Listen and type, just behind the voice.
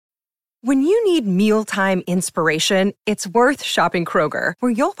When you need mealtime inspiration, it's worth shopping Kroger,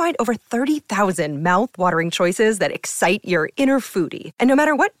 where you'll find over 30,000 mouth-watering choices that excite your inner foodie. And no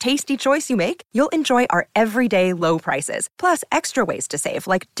matter what tasty choice you make, you'll enjoy our everyday low prices, plus extra ways to save,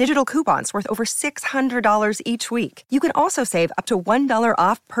 like digital coupons worth over $600 each week. You can also save up to $1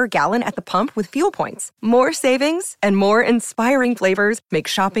 off per gallon at the pump with fuel points. More savings and more inspiring flavors make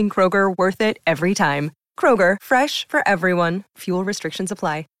shopping Kroger worth it every time. Kroger, fresh for everyone. Fuel restrictions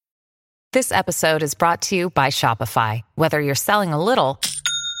apply. This episode is brought to you by Shopify. Whether you're selling a little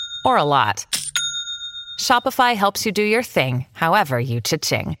or a lot, Shopify helps you do your thing, however you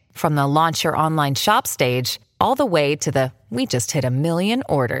cha-ching. From the launch your online shop stage, all the way to the we just hit 1 million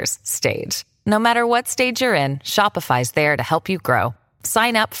orders stage. No matter what stage you're in, Shopify's there to help you grow.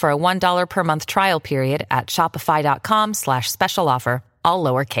 Sign up for a $1 per month trial period at shopify.com/special offer, all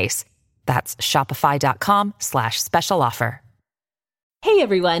lowercase. That's shopify.com/special offer. Hey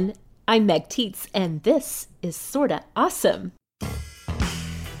everyone, I'm Meg Tietz, and this is Sorta Awesome.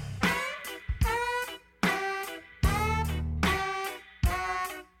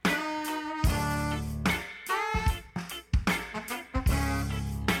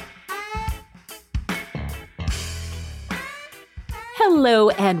 Hello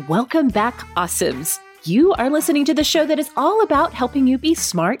and welcome back, Awesomes. You are listening to the show that is all about helping you be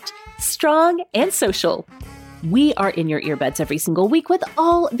smart, strong, and social. We are in your earbuds every single week with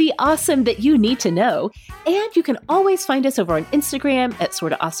all the awesome that you need to know. And you can always find us over on Instagram at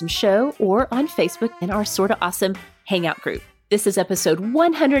Sorta Awesome Show or on Facebook in our Sorta Awesome Hangout group. This is episode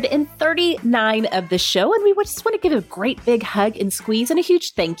 139 of the show, and we just want to give a great big hug and squeeze and a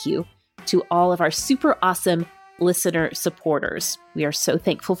huge thank you to all of our super awesome listener supporters. We are so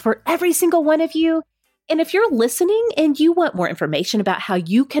thankful for every single one of you. And if you're listening and you want more information about how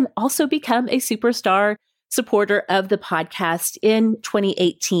you can also become a superstar supporter of the podcast in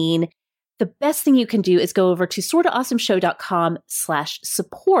 2018, the best thing you can do is go over to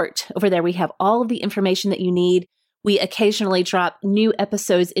sortaawesomeshow.com/support. Over there, we have all of the information that you need. We occasionally drop new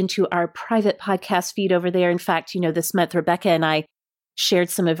episodes into our private podcast feed over there. In fact, this month, Rebecca and I shared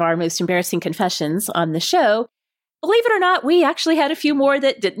some of our most embarrassing confessions on the show. Believe it or not, we actually had a few more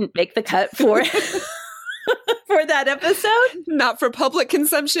that didn't make the cut for, for that episode. Not for public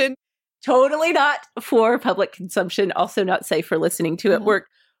consumption. Totally not for public consumption. Also not safe for listening to at work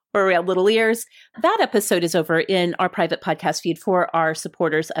or around little ears. That episode is over in our private podcast feed for our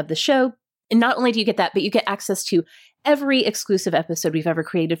supporters of the show. And not only do you get that, but you get access to every exclusive episode we've ever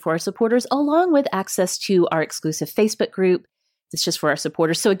created for our supporters, along with access to our exclusive Facebook group. It's just for our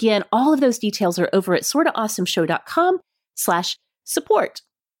supporters. So again, all of those details are over at sortaawesomeshow.com/support.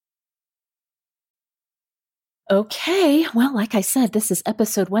 Okay, well, like I said, this is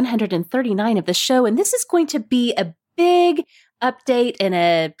episode 139 of the show, and this is going to be a big update and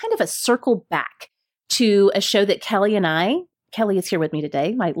a kind of a circle back to a show that Kelly is here with me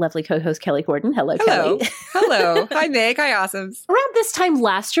today, my lovely co-host, Kelly Gordon. Hello, Kelly. Hello. Hi, Meg. Hi, Awesomes. Around this time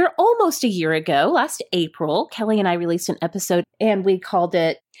last year, almost a year ago, last April, Kelly and I released an episode, and we called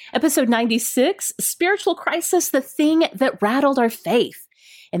it episode 96, Spiritual Crisis, the Thing That Rattled Our Faith.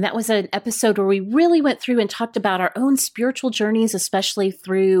 And that was an episode where we really went through and talked about our own spiritual journeys, especially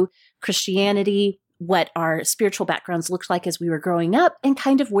through Christianity, what our spiritual backgrounds looked like as we were growing up, and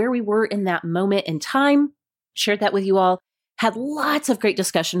kind of where we were in that moment in time. Shared that with you all. Had lots of great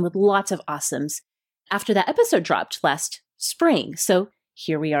discussion with lots of awesomes after that episode dropped last spring. So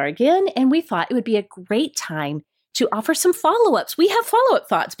here we are again, and we thought it would be a great time to offer some follow-ups. We have follow-up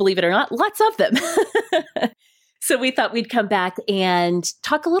thoughts, believe it or not, lots of them. So we thought we'd come back and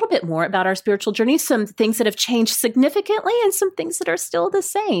talk a little bit more about our spiritual journey, some things that have changed significantly and some things that are still the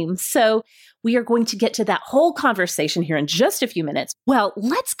same. So we are going to get to that whole conversation here in just a few minutes. Well,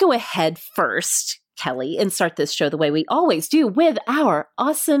 let's go ahead first, Kelly, and start this show the way we always do with our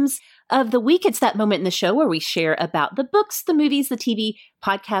Awesomes of the Week. It's that moment in the show where we share about the books, the movies, the TV,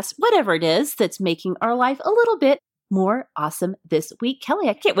 podcasts, whatever it is that's making our life a little bit more awesome this week. Kelly,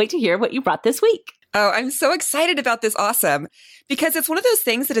 I can't wait to hear what you brought this week. Oh, I'm so excited about this awesome because it's one of those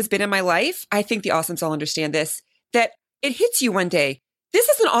things that has been in my life. I think the awesomes all understand this, that it hits you one day. This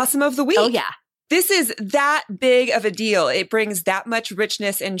is an awesome of the week. Oh, yeah. This is that big of a deal. It brings that much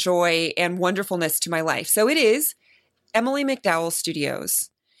richness and joy and wonderfulness to my life. So it is Emily McDowell Studios.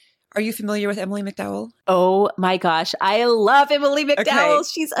 Are you familiar with Emily McDowell? Oh my gosh. I love Emily McDowell. Okay.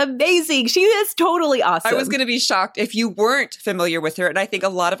 She's amazing. She is totally awesome. I was going to be shocked if you weren't familiar with her. And I think a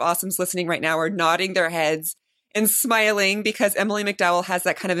lot of awesomes listening right now are nodding their heads and smiling because Emily McDowell has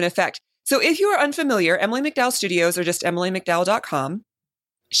that kind of an effect. So if you are unfamiliar, Emily McDowell Studios or just EmilyMcDowell.com,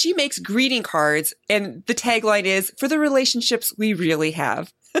 she makes greeting cards. And the tagline is, for the relationships we really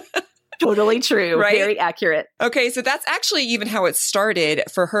have. Totally true. Right? Very accurate. Okay, so that's actually even how it started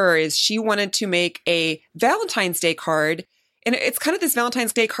for her is she wanted to make a Valentine's Day card. And it's kind of this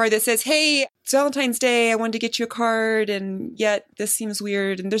Valentine's Day card that says, hey, it's Valentine's Day. I wanted to get you a card. And yet this seems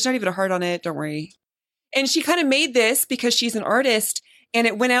weird. And there's not even a heart on it. Don't worry. And she kind of made this because she's an artist. And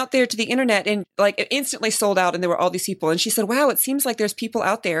it went out there to the internet and like it instantly sold out. And there were all these people. And she said, wow, it seems like there's people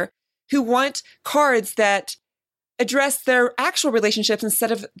out there who want cards that address their actual relationships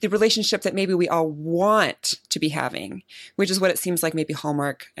instead of the relationship that maybe we all want to be having, which is what it seems like maybe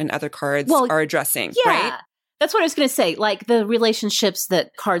Hallmark and other cards are addressing, right? That's what I was going to say. Like the relationships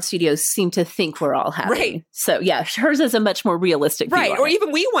that card studios seem to think we're all having. Right. So yeah, hers is a much more realistic view. Right. Or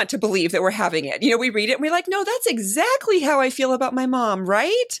even we want to believe that we're having it. You know, we read it and we're like, no, that's exactly how I feel about my mom,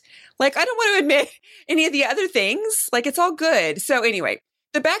 right? Like, I don't want to admit any of the other things. Like, it's all good. So anyway,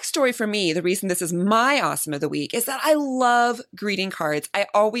 the backstory for me, the reason this is my awesome of the week is that I love greeting cards. I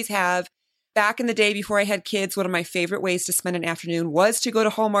always have. Back in the day before I had kids, one of my favorite ways to spend an afternoon was to go to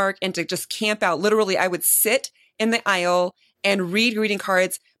Hallmark and to just camp out. Literally, I would sit in the aisle and read greeting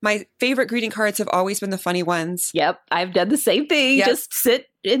cards. My favorite greeting cards have always been the funny ones. Yep. I've done the same thing. Yep. Just sit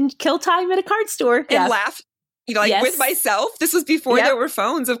and kill time at a card store. And laugh. You know, like with myself. This was before there were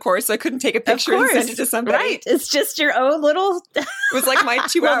phones, of course, so I couldn't take a picture and send it to somebody. Right. It's just your own little... It was like my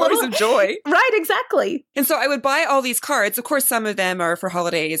 2 hours of joy. Right, exactly. And so I would buy all these cards. Of course, some of them are for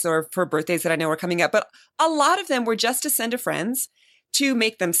holidays or for birthdays that I know are coming up, but a lot of them were just to send to friends to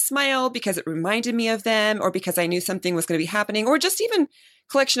make them smile because it reminded me of them or because I knew something was going to be happening or just even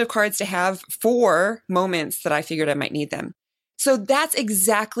collection of cards to have for moments that I figured I might need them. So that's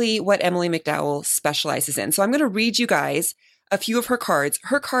exactly what Emily McDowell specializes in. So I'm going to read you guys a few of her cards.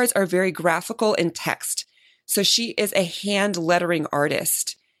 Her cards are very graphical in text. So she is a hand lettering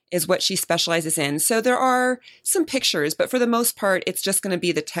artist is what she specializes in. So there are some pictures, but for the most part, it's just going to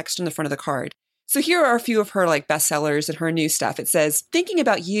be the text on the front of the card. So here are a few of her like bestsellers and her new stuff. It says, thinking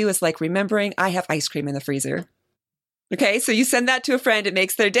about you is like remembering I have ice cream in the freezer. Okay, so you send that to a friend, it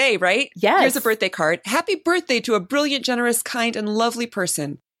makes their day, right? Yes. Here's a birthday card. Happy birthday to a brilliant, generous, kind, and lovely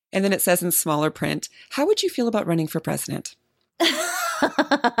person. And then it says in smaller print, how would you feel about running for president?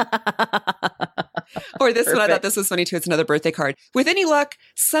 Or this one, I thought this was funny too. It's another birthday card. With any luck,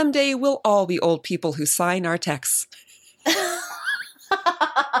 someday we'll all be old people who sign our texts. Do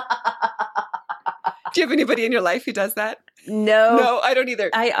you have anybody in your life who does that? No, I don't either.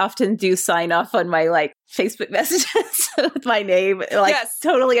 I often do sign off on my like Facebook messages with my name. Like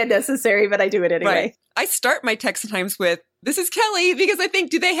totally unnecessary, but I do it anyway. Right. I start my text sometimes with, this is Kelly, because I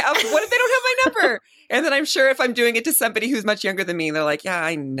think, what if they don't have my number? And then I'm sure if I'm doing it to somebody who's much younger than me, they're like, yeah,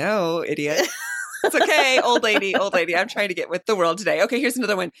 I know, idiot. It's okay, old lady. I'm trying to get with the world today. Okay, here's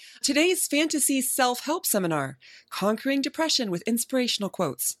another one. Today's fantasy self-help seminar, Conquering Depression with Inspirational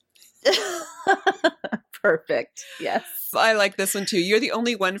Quotes. Perfect. Yes. I like this one too. You're the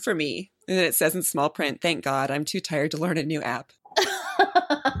only one for me. And then it says in small print, thank God, I'm too tired to learn a new app.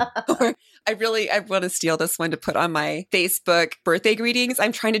 Or I want to steal this one to put on my Facebook birthday greetings.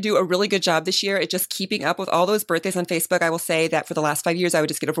 I'm trying to do a really good job this year at just keeping up with all those birthdays on Facebook. I will say that for the last 5 years, I would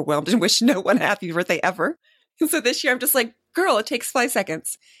just get overwhelmed and wish no one a happy birthday ever. And so this year I'm just like, girl, it takes 5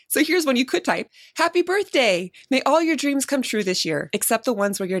 seconds. So here's one you could type. Happy birthday. May all your dreams come true this year, except the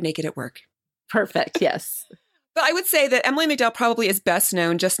ones where you're naked at work. Perfect. Yes. But I would say that Emily McDowell probably is best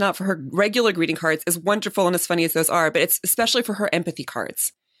known just not for her regular greeting cards, as wonderful and as funny as those are, but it's especially for her empathy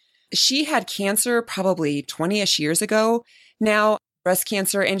cards. She had cancer probably 20-ish years ago now, breast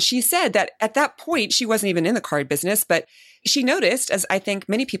cancer. And she said that at that point, she wasn't even in the card business, but she noticed, as I think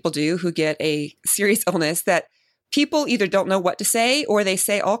many people do who get a serious illness, that people either don't know what to say or they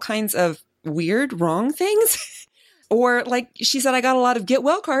say all kinds of weird, wrong things. Or like she said, I got a lot of get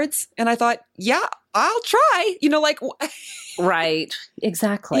well cards. And I thought, yeah, I'll try, Right.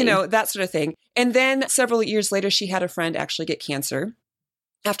 Exactly. That sort of thing. And then several years later, she had a friend actually get cancer.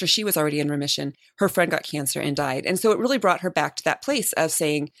 After she was already in remission, her friend got cancer and died. And so it really brought her back to that place of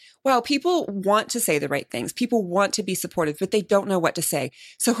saying, wow, people want to say the right things. People want to be supportive, but they don't know what to say.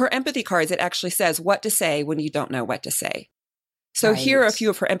 So her empathy cards, it actually says what to say when you don't know what to say. So Here are a few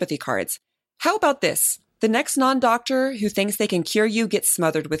of her empathy cards. How about this? The next non-doctor who thinks they can cure you gets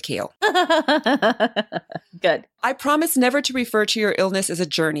smothered with kale. Good. I promise never to refer to your illness as a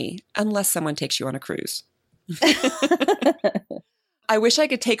journey unless someone takes you on a cruise. I wish I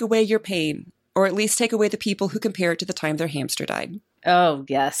could take away your pain, or at least take away the people who compare it to the time their hamster died. Oh,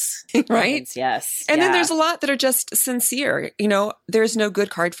 yes. Right? Yes. And then there's a lot that are just sincere. There's no good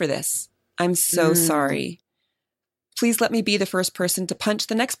card for this. I'm so sorry. Please let me be the first person to punch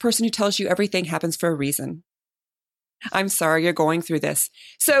the next person who tells you everything happens for a reason. I'm sorry you're going through this.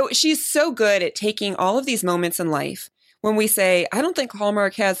 So she's so good at taking all of these moments in life when we say, I don't think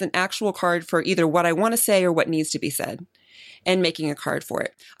Hallmark has an actual card for either what I want to say or what needs to be said, and making a card for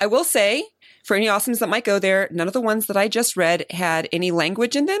it. I will say, for any awesomes that might go there, none of the ones that I just read had any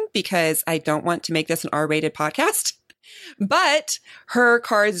language in them because I don't want to make this an R-rated podcast. But her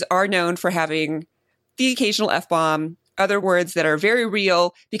cards are known for having the occasional F-bomb, other words that are very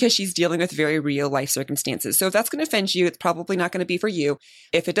real because she's dealing with very real life circumstances. So if that's going to offend you, it's probably not going to be for you.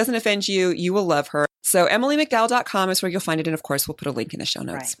 If it doesn't offend you, you will love her. So EmilyMcDowell.com is where you'll find it. And of course, we'll put a link in the show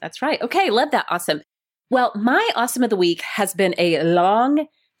notes. Right. That's right. Okay. Love that. Awesome. Well, my awesome of the week has been a long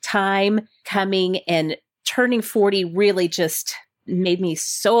time coming, and turning 40 really just made me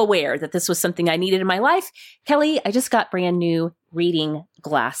so aware that this was something I needed in my life. Kelly, I just got brand new reading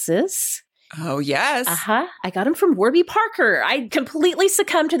glasses. Oh, yes. I got them from Warby Parker. I completely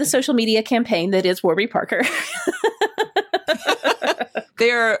succumbed to the social media campaign that is Warby Parker.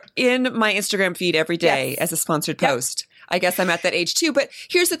 They're in my Instagram feed every day as a sponsored post. I guess I'm at that age too. But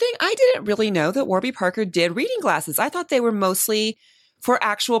here's the thing. I didn't really know that Warby Parker did reading glasses. I thought they were mostly for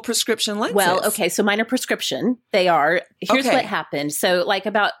actual prescription lenses. Well, okay. So mine are prescription. They are. Here's what happened. So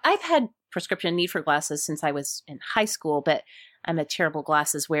I've had prescription need for glasses since I was in high school, but I'm a terrible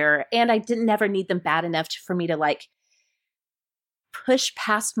glasses wearer, and I didn't ever need them bad enough for me to push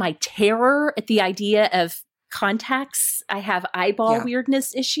past my terror at the idea of contacts. I have eyeball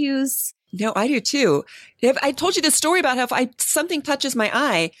weirdness issues. No, I do too. I told you this story about how if something touches my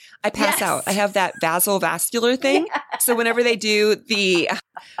eye, I pass out. I have that vasovascular thing. So whenever they do the,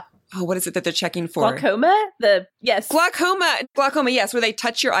 what is it that they're checking for? Glaucoma? Glaucoma, yes. Where they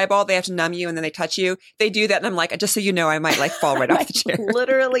touch your eyeball, they have to numb you and then they touch you. They do that. And I'm like, just so you know, I might fall right off the chair.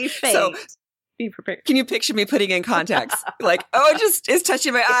 Literally faint. So, be prepared. Can you picture me putting in contacts? It just is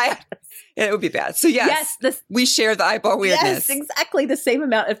touching my eye. And it would be bad. So yes, we share the eyeball weirdness. Yes, exactly the same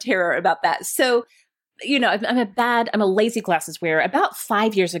amount of terror about that. So, I'm a lazy glasses wearer. About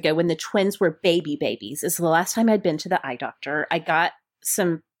 5 years ago, when the twins were babies, is the last time I'd been to the eye doctor. I got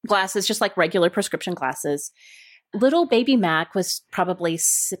some glasses, just like regular prescription glasses. Little baby Mac was probably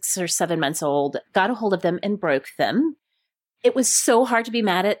 6 or 7 months old, got a hold of them and broke them. It was so hard to be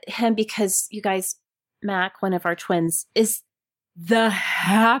mad at him because, you guys, Mac, one of our twins, is the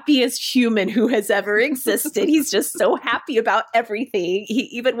happiest human who has ever existed. He's just so happy about everything. He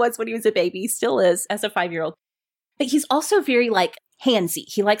even was when he was a baby, still is as a 5-year-old. But he's also very handsy.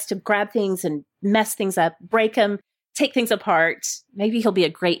 He likes to grab things and mess things up, break them, take things apart. Maybe he'll be a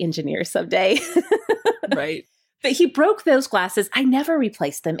great engineer someday. Right. But he broke those glasses. I never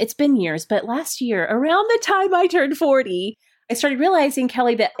replaced them. It's been years. But last year, around the time I turned 40, I started realizing,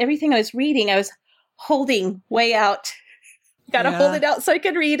 Kelly, that everything I was reading, I was holding way out. Got to hold it out so I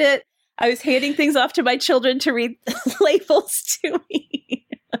could read it. I was handing things off to my children to read labels to me.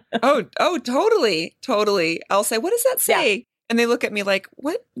 Oh, totally. Totally. I'll say, what does that say? Yeah. And they look at me like,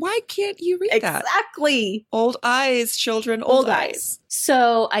 what? Why can't you read that? Exactly. Old eyes, children, old eyes.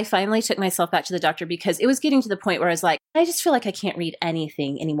 So I finally took myself back to the doctor because it was getting to the point where I was like, I just feel like I can't read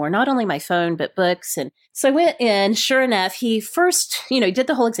anything anymore. Not only my phone, but books. And so I went in. Sure enough, he first, he did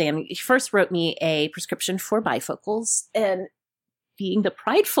the whole exam. He first wrote me a prescription for bifocals. And being the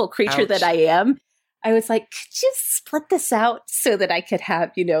prideful creature that I am, I was like, could you split this out so that I could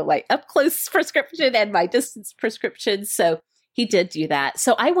have, up close prescription and my distance prescription? So he did do that.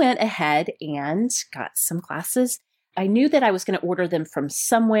 So I went ahead and got some glasses. I knew that I was going to order them from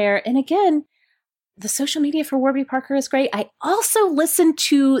somewhere. And again, the social media for Warby Parker is great. I also listened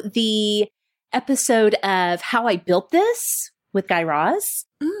to the episode of How I Built This with Guy Raz.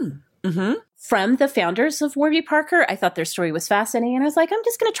 Mm-hmm. From the founders of Warby Parker. I thought their story was fascinating. And I was like, I'm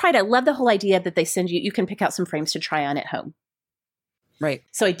just going to try to love the whole idea that they send you can pick out some frames to try on at home. Right.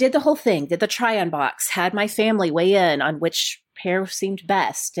 So I did the whole thing, did the try-on box, had my family weigh in on which pair seemed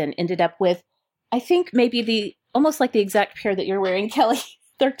best, and ended up with, I think, maybe almost like the exact pair that you're wearing, Kelly.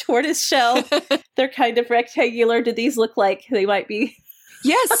 They're tortoise shell. They're kind of rectangular. Do these look like they might be?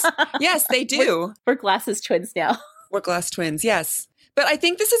 Yes, they do. We're glasses twins now. We're glass twins, yes. But I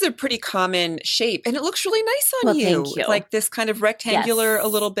think this is a pretty common shape, and it looks really nice on you. Thank you. Like this kind of rectangular a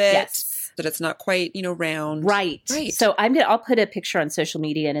little bit, that it's not quite, round. Right. So I'll put a picture on social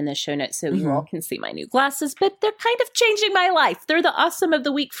media and in the show notes so you all can see my new glasses, but they're kind of changing my life. They're the awesome of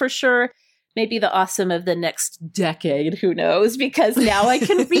the week for sure. Maybe the awesome of the next decade, who knows? Because now I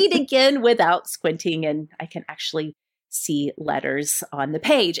can read again without squinting, and I can actually see letters on the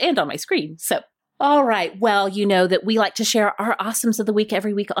page and on my screen. So All right. Well, you know that we like to share our awesomes of the week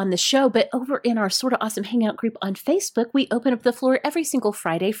every week on the show, but over in our Sorta Awesome Hangout group on Facebook, we open up the floor every single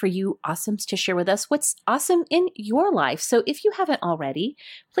Friday for you awesomes to share with us what's awesome in your life. So if you haven't already,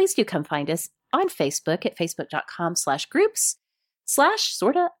 please do come find us on Facebook at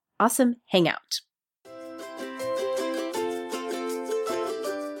facebook.com/groups/Sorta Awesome Hangout.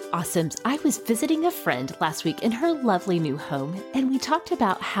 Awesomes, I was visiting a friend last week in her lovely new home, and we talked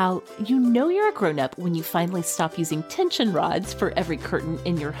about how you know you're a grown-up when you finally stop using tension rods for every curtain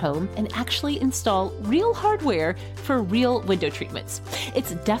in your home and actually install real hardware for real window treatments.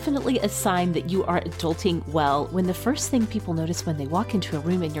 It's definitely a sign that you are adulting well when the first thing people notice when they walk into a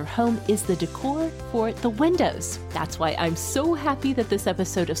room in your home is the decor for the windows. That's why I'm so happy that this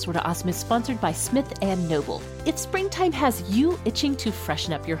episode of Sorta Awesome is sponsored by Smith & Noble. If springtime has you itching to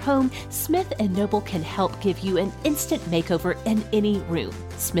freshen up your home, Smith & Noble can help give you an instant makeover in any room.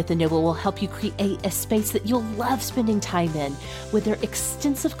 Smith & Noble will help you create a space that you'll love spending time in with their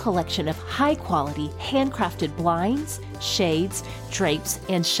extensive collection of high-quality, handcrafted blinds, shades, drapes,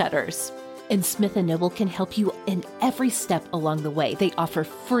 and shutters. And Smith & Noble can help you in every step along the way. They offer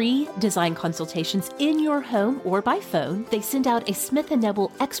free design consultations in your home or by phone. They send out a Smith &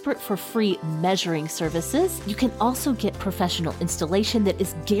 Noble expert for free measuring services. You can also get professional installation that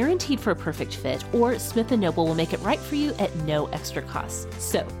is guaranteed for a perfect fit, or Smith & Noble will make it right for you at no extra cost.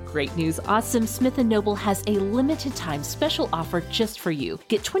 So, great news, awesome. Smith & Noble has a limited time special offer just for you.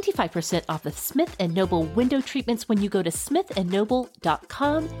 Get 25% off of Smith & Noble window treatments when you go to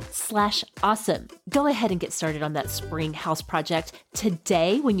smithandnoble.com/awesome. Go ahead and get started on that spring house project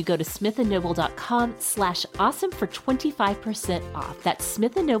today when you go to smithandnoble.com/awesome for 25% off. That's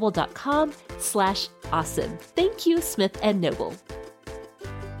smithandnoble.com/awesome. Thank you, Smith & Noble.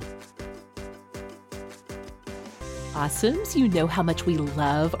 Awesomes, you know how much we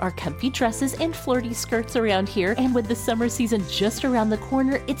love our comfy dresses and flirty skirts around here, and with the summer season just around the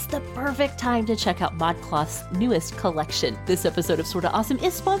corner, it's the perfect time to check out ModCloth's newest collection. This episode of Sorta Awesome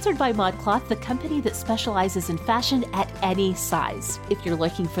is sponsored by ModCloth, the company that specializes in fashion at any size. If you're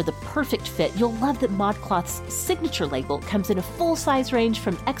looking for the perfect fit, you'll love that ModCloth's signature label comes in a full size range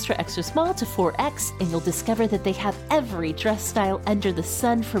from extra small to 4X, and you'll discover that they have every dress style under the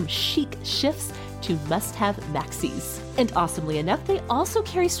sun, from chic shifts to must-have maxis. And awesomely enough, they also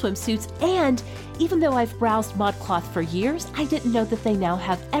carry swimsuits, and even though I've browsed ModCloth for years, I didn't know that they now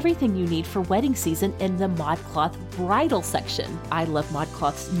have everything you need for wedding season in the ModCloth bridal section. I love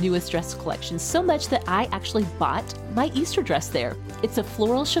ModCloth's newest dress collection so much that I actually bought my Easter dress there. It's a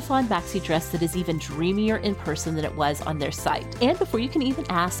floral chiffon maxi dress that is even dreamier in person than it was on their site. And before you can even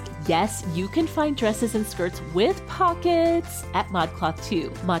ask, yes, you can find dresses and skirts with pockets at ModCloth too.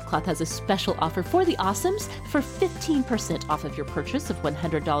 ModCloth has a special offer for the awesomes. For 15% off of your purchase of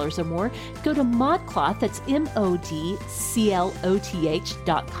 $100 or more, go to ModCloth, that's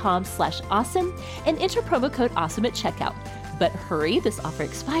modcloth.com/awesome, and enter promo code awesome at checkout. But hurry, this offer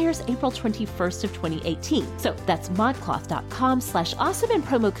expires April 21st of 2018. So that's modcloth.com/awesome and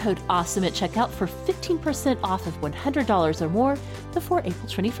promo code awesome at checkout for 15% off of $100 or more before April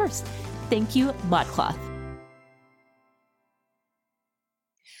 21st. Thank you, ModCloth.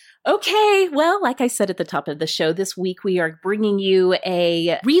 Okay, well, like I said at the top of the show, this week we are bringing you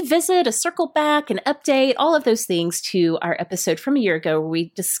a revisit, a circle back, an update, all of those things to our episode from a year ago where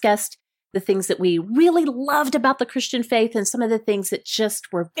we discussed the things that we really loved about the Christian faith and some of the things that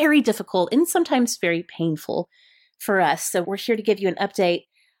just were very difficult and sometimes very painful for us. So we're here to give you an update.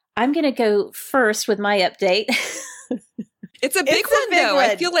 I'm going to go first with my update. It's a big one, though.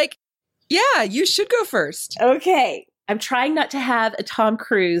 I feel like, yeah, you should go first. Okay. I'm trying not to have a Tom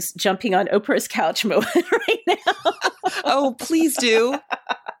Cruise jumping on Oprah's couch moment right now. Oh, please do.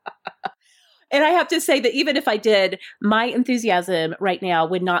 And I have to say that even if I did, my enthusiasm right now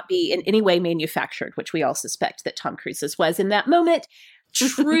would not be in any way manufactured, which we all suspect that Tom Cruise's was in that moment.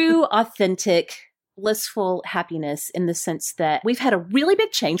 True, authentic, blissful happiness in the sense that we've had a really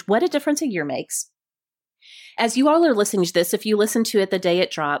big change. What a difference a year makes. As you all are listening to this, if you listen to it the day it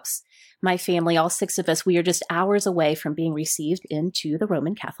drops, my family, all 6 of us, we are just hours away from being received into the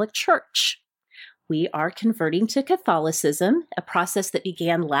Roman Catholic Church. We are converting to Catholicism, a process that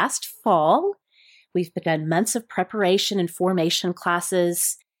began last fall. We've begun months of preparation and formation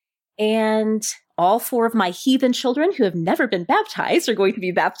classes, and all 4 of my heathen children who have never been baptized are going to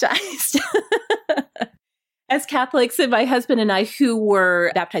be baptized as Catholics. And my husband and I, who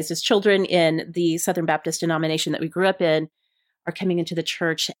were baptized as children in the Southern Baptist denomination that we grew up in, are coming into the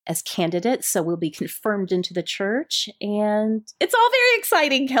church as candidates. So we'll be confirmed into the church. And it's all very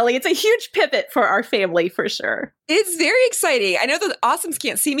exciting, Kelly. It's a huge pivot for our family, for sure. It's very exciting. I know the Awesomes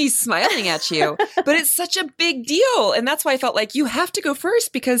can't see me smiling at you, but it's such a big deal. And that's why I felt like you have to go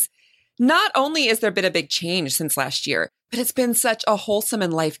first, because not only has there been a big change since last year, but it's been such a wholesome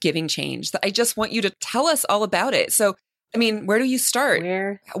and life-giving change that I just want you to tell us all about it. So, I mean, where do you start?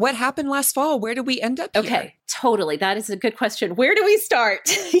 What happened last fall? Where did we end up here? Okay, totally. That is a good question. Where do we start?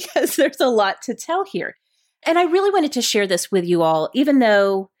 Because there's a lot to tell here. And I really wanted to share this with you all, even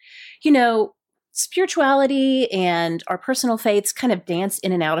though, spirituality and our personal faiths kind of dance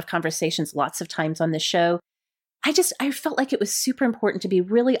in and out of conversations lots of times on this show. I felt like it was super important to be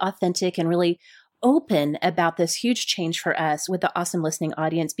really authentic and really open about this huge change for us with the awesome listening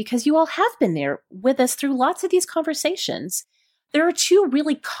audience, because you all have been there with us through lots of these conversations. There are two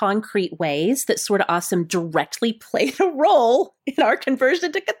really concrete ways that Sorta Awesome directly played a role in our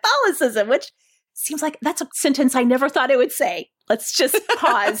conversion to Catholicism, which seems like that's a sentence I never thought I would say. Let's just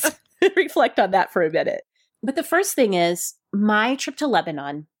pause and reflect on that for a minute. But the first thing is, my trip to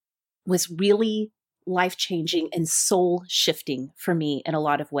Lebanon was really life-changing and soul-shifting for me in a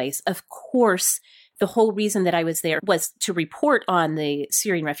lot of ways. Of course, the whole reason that I was there was to report on the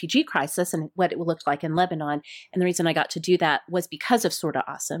Syrian refugee crisis and what it looked like in Lebanon. And the reason I got to do that was because of Sorta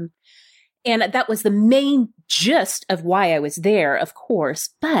Awesome. And that was the main gist of why I was there, of course.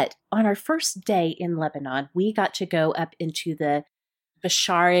 But on our first day in Lebanon, we got to go up into the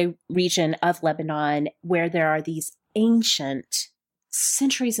Bashar region of Lebanon, where there are these ancient,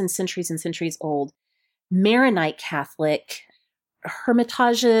 centuries and centuries and centuries old Maronite Catholic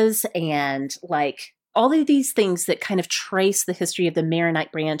hermitages and like all of these things that kind of trace the history of the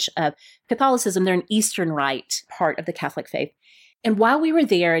Maronite branch of Catholicism. They're an Eastern Rite part of the Catholic faith. And while we were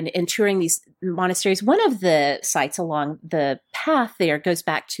there and touring these monasteries, one of the sites along the path there goes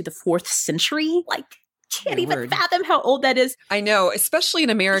back to the 4th century. Like, can't even fathom how old that is. I know, especially in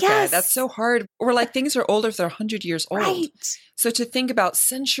America. Yes. That's so hard. Or like things are older if they're 100 years old. Right. So to think about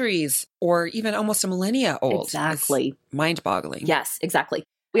centuries or even almost a millennia old Exactly. is mind-boggling. Yes, exactly.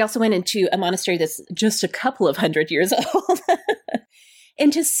 We also went into a monastery that's just a couple of 100 years old.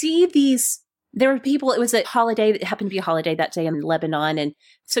 And to see these, there were people, it was a holiday, it happened to be a holiday that day in Lebanon. And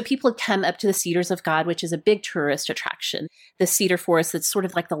so people had come up to the Cedars of God, which is a big tourist attraction. The cedar forest, that's sort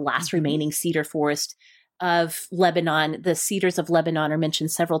of like the last remaining cedar forest of Lebanon. The cedars of Lebanon are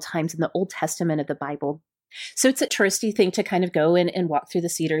mentioned several times in the Old Testament of the Bible. So it's a touristy thing to kind of go in and walk through the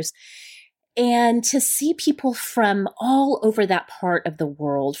cedars. And to see people from all over that part of the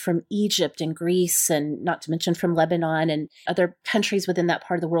world, from Egypt and Greece, and not to mention from Lebanon and other countries within that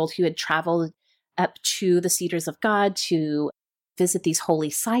part of the world who had traveled up to the Cedars of God to visit these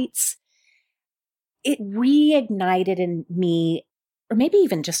holy sites, it reignited in me, or maybe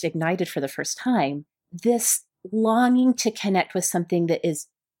even just ignited for the first time, this longing to connect with something that is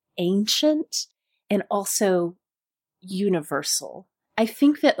ancient and also universal. I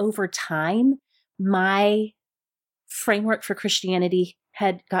think that over time, my framework for Christianity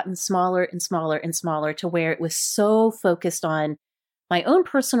had gotten smaller and smaller and smaller to where it was so focused on my own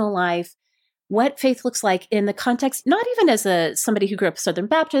personal life, what faith looks like in the context, not even as somebody who grew up Southern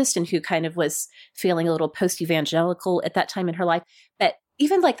Baptist and who kind of was feeling a little post-evangelical at that time in her life, but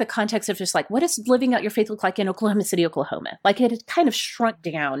even like the context of just like, what does living out your faith look like in Oklahoma City, Oklahoma? Like it had kind of shrunk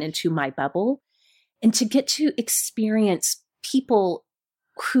down into my bubble. And to get to experience people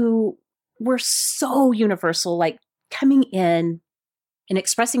who were so universal, like coming in and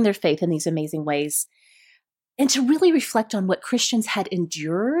expressing their faith in these amazing ways, and to really reflect on what Christians had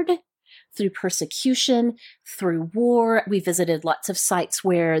endured through persecution, through war. We visited lots of sites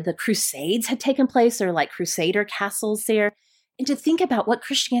where the Crusades had taken place, or like Crusader castles there. And to think about what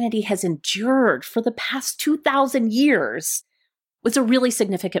Christianity has endured for the past 2,000 years was a really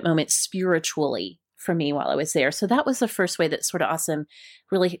significant moment spiritually for me while I was there. So that was the first way that Sorta Awesome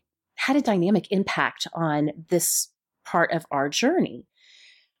really had a dynamic impact on this part of our journey.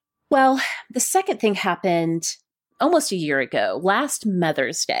 Well, the second thing happened almost a year ago, last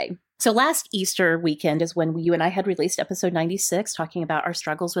Mother's Day. So last Easter weekend is when you and I had released episode 96, talking about our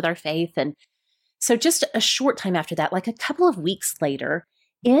struggles with our faith. And so just a short time after that, like a couple of weeks later,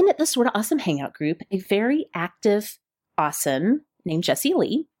 in the Sorta Awesome Hangout group, a very active awesome named Jessie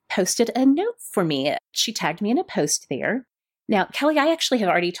Lee posted a note for me. She tagged me in a post there. Now, Kelly, I actually had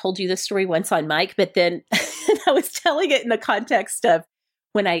already told you this story once on mic, but then I was telling it in the context of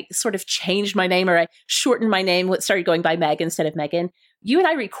when I sort of changed my name, or I shortened my name, started going by Meg instead of Megan. You and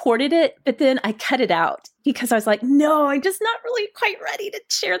I recorded it, but then I cut it out because I was like, no, I'm just not really quite ready to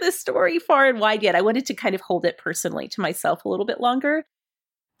share this story far and wide yet. I wanted to kind of hold it personally to myself a little bit longer.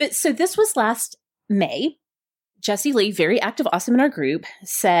 But so this was last May. Jessie Lee, very active, awesome in our group,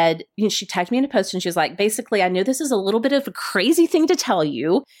 said, she tagged me in a post and she was like, basically, I know this is a little bit of a crazy thing to tell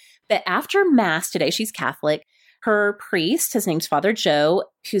you, but after Mass today, she's Catholic, her priest, his name's Father Joe,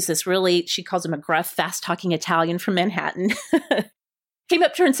 who's this really, she calls him a gruff, fast-talking Italian from Manhattan, came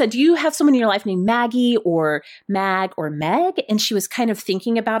up to her and said, do you have someone in your life named Maggie or Mag or Meg? And she was kind of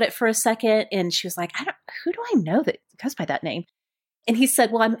thinking about it for a second. And she was like, who do I know that goes by that name? And he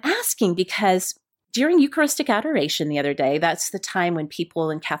said, well, I'm asking because during Eucharistic adoration the other day, that's the time when people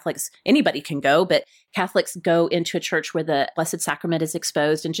and Catholics, anybody can go, but Catholics go into a church where the Blessed Sacrament is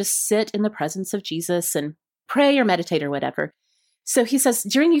exposed and just sit in the presence of Jesus and pray or meditate or whatever. So he says,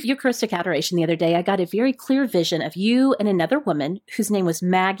 during Eucharistic adoration the other day, I got a very clear vision of you and another woman whose name was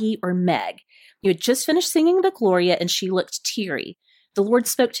Maggie or Meg. You had just finished singing the Gloria and she looked teary. The Lord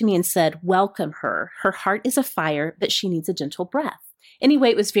spoke to me and said, welcome her. Her heart is afire, but she needs a gentle breath. Anyway,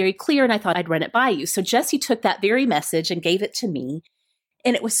 it was very clear and I thought I'd run it by you. So Jessie took that very message and gave it to me.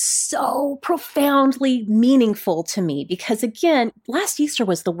 And it was so profoundly meaningful to me because, again, last Easter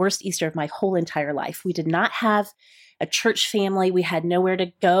was the worst Easter of my whole entire life. We did not have a church family. We had nowhere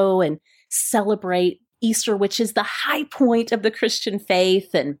to go and celebrate Easter, which is the high point of the Christian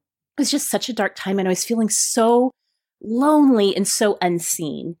faith. And it was just such a dark time. And I was feeling so lonely and so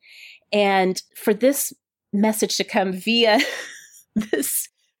unseen. And for this message to come via this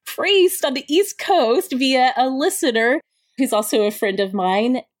priest on the East Coast, via a listener who's also a friend of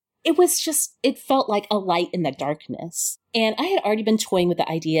mine, it felt like a light in the darkness. And I had already been toying with the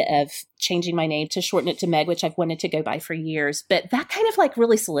idea of changing my name to shorten it to Meg, which I've wanted to go by for years. But that kind of like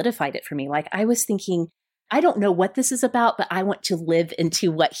really solidified it for me. Like I was thinking, I don't know what this is about, but I want to live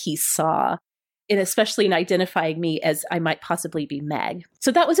into what he saw. And especially in identifying me as I might possibly be Meg.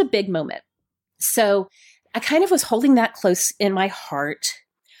 So that was a big moment. So I kind of was holding that close in my heart.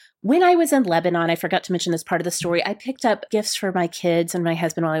 When I was in Lebanon, I forgot to mention this part of the story, I picked up gifts for my kids and my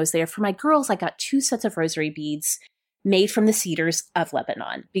husband while I was there. For my girls, I got 2 sets of rosary beads made from the cedars of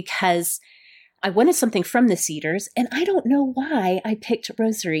Lebanon because I wanted something from the cedars. And I don't know why I picked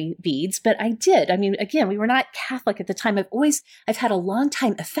rosary beads, but I did. I mean, again, we were not Catholic at the time. I've had a long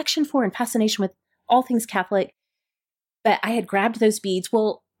time affection for and fascination with all things Catholic, but I had grabbed those beads.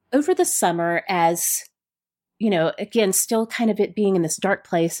 Well, over the summer, as again, still kind of it being in this dark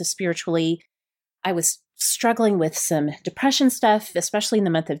place spiritually, I was struggling with some depression stuff, especially in the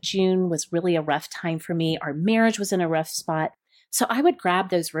month of June was really a rough time for me. Our marriage was in a rough spot. So I would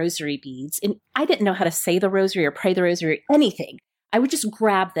grab those rosary beads and I didn't know how to say the rosary or pray the rosary or anything. I would just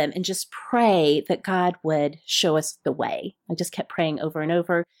grab them and just pray that God would show us the way. I just kept praying over and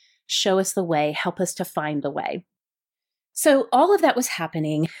over, show us the way, help us to find the way. So all of that was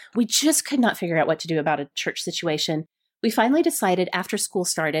happening. We just could not figure out what to do about a church situation. We finally decided after school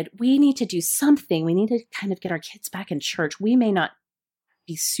started, we need to do something. We need to kind of get our kids back in church. We may not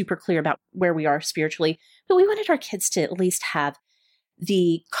be super clear about where we are spiritually, but we wanted our kids to at least have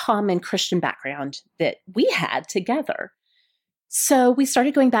the common Christian background that we had together. So we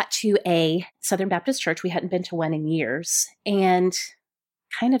started going back to a Southern Baptist church. We hadn't been to one in years and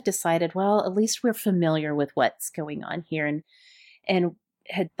kind of decided, well, at least we're familiar with what's going on here and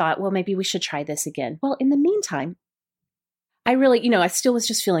had thought, well, maybe we should try this again. Well, in the meantime, I really, I still was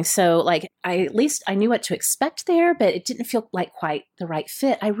just feeling so like at least I knew what to expect there, but it didn't feel like quite the right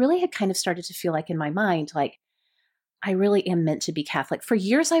fit. I really had kind of started to feel like in my mind, like I really am meant to be Catholic. For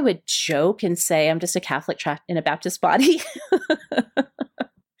years, I would joke and say, I'm just a Catholic trapped in a Baptist body.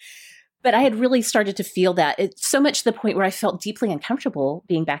 But I had really started to feel that it's so much to the point where I felt deeply uncomfortable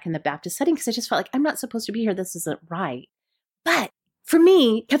being back in the Baptist setting because I just felt like I'm not supposed to be here. This isn't right. But for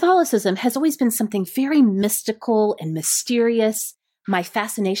me, Catholicism has always been something very mystical and mysterious. My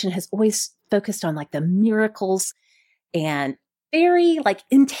fascination has always focused on like the miracles and very like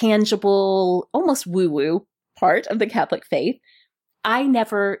intangible, almost woo-woo part of the Catholic faith. I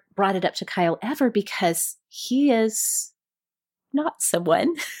never brought it up to Kyle ever because he is not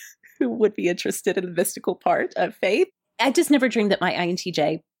someone who would be interested in the mystical part of faith. I just never dreamed that my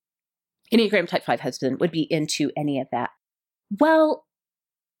INTJ, Enneagram Type 5 husband, would be into any of that. Well,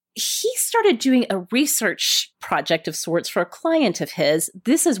 he started doing a research project of sorts for a client of his.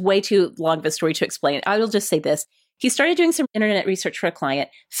 This is way too long of a story to explain. I will just say this. He started doing some internet research for a client,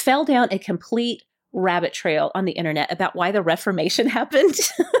 fell down a complete rabbit trail on the internet about why the Reformation happened.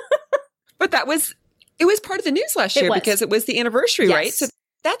 But it was part of the news last year because it was the anniversary, yes. right? So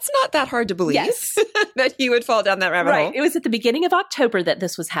That's not that hard to believe. Yes. That he would fall down that rabbit hole. Right. It was at the beginning of October that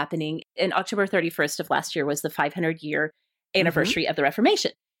this was happening. And October 31st of last year was the 500-year anniversary of the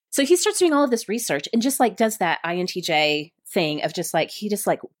Reformation. So he starts doing all of this research and just like does that INTJ thing of just like, he just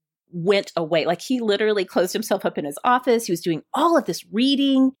like went away. Like he literally closed himself up in his office. He was doing all of this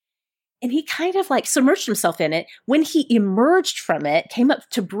reading and he kind of like submerged himself in it. When he emerged from it, came up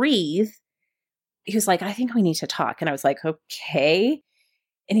to breathe, he was like, I think we need to talk. And I was like, okay.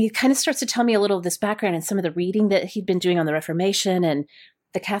 And he kind of starts to tell me a little of this background and some of the reading that he'd been doing on the Reformation and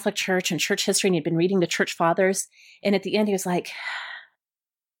the Catholic Church and church history. And he'd been reading the church fathers. And at the end, he was like,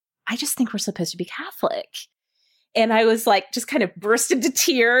 I just think we're supposed to be Catholic. And I was like, just kind of burst into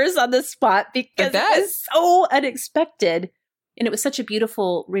tears on the spot because it was so unexpected. And it was such a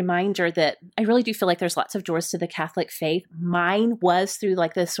beautiful reminder that I really do feel like there's lots of doors to the Catholic faith. Mine was through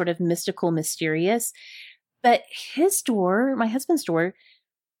like this sort of mystical, mysterious, but his door, my husband's door,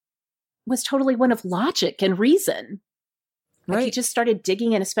 was totally one of logic and reason. Like Right. he just started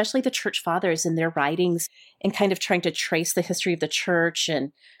digging in, especially the church fathers and their writings and kind of trying to trace the history of the church.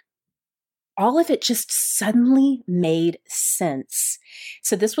 And all of it just suddenly made sense.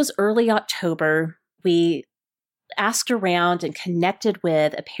 So this was early October. We asked around and connected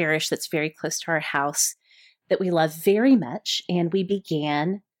with a parish that's very close to our house that we love very much. And we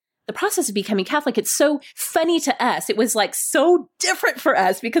began the process of becoming Catholic. It's so funny to us. It was like so different for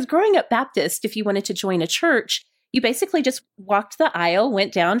us because growing up Baptist, if you wanted to join a church, you basically just walked the aisle,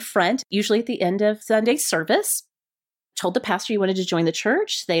 went down front, usually at the end of Sunday service, told the pastor you wanted to join the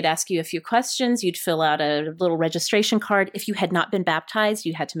church. They'd ask you a few questions. You'd fill out a little registration card. If you had not been baptized,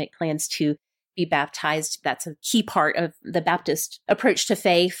 you had to make plans to be baptized. That's a key part of the Baptist approach to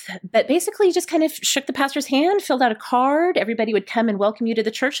faith. But basically, you just kind of shook the pastor's hand, filled out a card. Everybody would come and welcome you to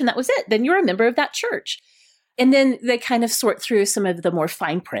the church, and that was it. Then you're a member of that church. And then they kind of sort through some of the more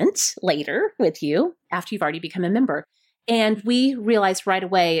fine print later with you after you've already become a member. And we realized right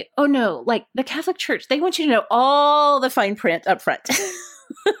away, oh no, like the Catholic Church, they want you to know all the fine print up front.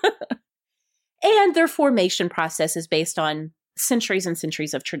 And their formation process is based on centuries and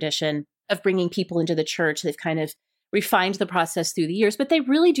centuries of tradition of bringing people into the church. They've kind of refined the process through the years, but they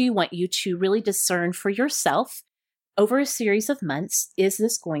really do want you to really discern for yourself over a series of months, is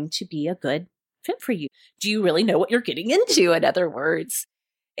this going to be a good fit for you? Do you really know what you're getting into, in other words?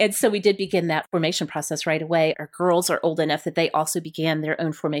 And so we did begin that formation process right away. Our girls are old enough that they also began their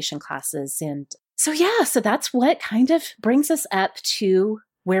own formation classes. And so, so that's what kind of brings us up to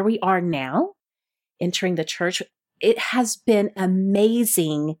where we are now, entering the church. It has been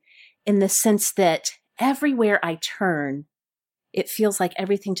amazing in the sense that everywhere I turn, it feels like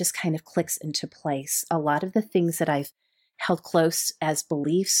everything just kind of clicks into place. A lot of the things that I've held close as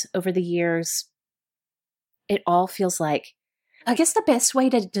beliefs over the years, it all feels like, I guess the best way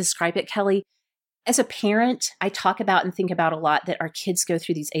to describe it, Kelly, as a parent, I talk about and think about a lot that our kids go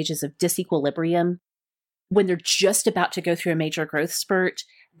through these ages of disequilibrium. When they're just about to go through a major growth spurt,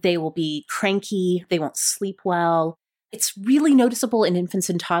 they will be cranky. They won't sleep well. It's really noticeable in infants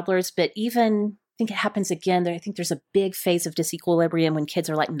and toddlers, but even I think it happens again. I think there's a big phase of disequilibrium when kids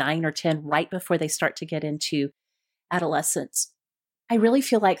are like 9 or 10, right before they start to get into adolescence. I really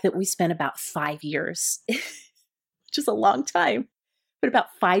feel like that we spent about 5 years, which is a long time, but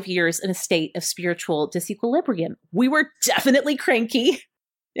about 5 years in a state of spiritual disequilibrium. We were definitely cranky.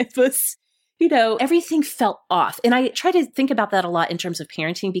 It was, everything felt off. And I try to think about that a lot in terms of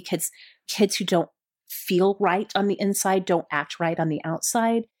parenting because kids who don't feel right on the inside don't act right on the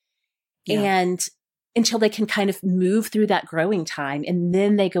outside. Yeah. And until they can kind of move through that growing time and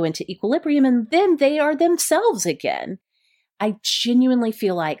then they go into equilibrium and then they are themselves again. I genuinely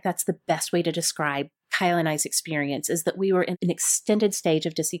feel like that's the best way to describe Kyle and I's experience, is that we were in an extended stage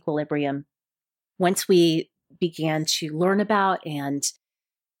of disequilibrium. Once we began to learn about and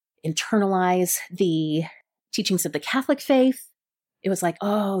internalize the teachings of the Catholic faith, it was like,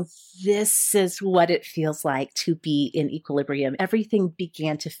 oh, this is what it feels like to be in equilibrium. Everything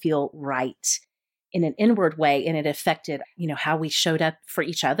began to feel right in an inward way, and it affected, how we showed up for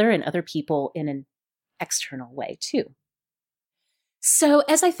each other and other people in an external way too. So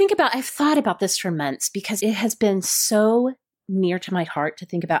as I've thought about this for months because it has been so near to my heart to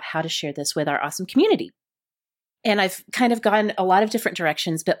think about how to share this with our awesome community. And I've kind of gone a lot of different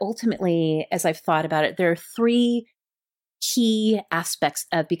directions, but ultimately, as I've thought about it, there are 3 key aspects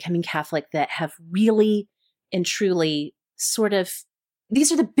of becoming Catholic that have really and truly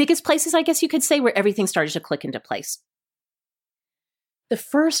these are the biggest places, I guess you could say, where everything started to click into place. The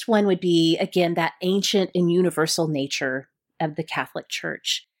first one would be, again, that ancient and universal nature of the Catholic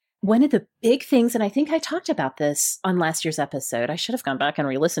Church. One of the big things, and I think I talked about this on last year's episode, I should have gone back and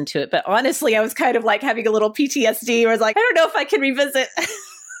re-listened to it, but honestly, I was kind of like having a little PTSD where I was like, I don't know if I can revisit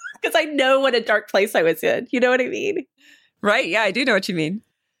because I know what a dark place I was in. You know what I mean? Right. Yeah, I do know what you mean.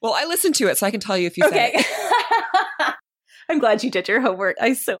 Well, I listened to it, so I can tell you if you said it. I'm glad you did your homework.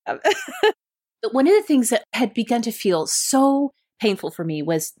 I so am. But one of the things that had begun to feel so painful for me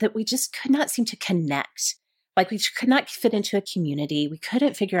was that we just could not seem to connect. Like we could not fit into a community. We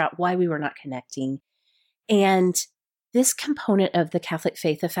couldn't figure out why we were not connecting. And this component of the Catholic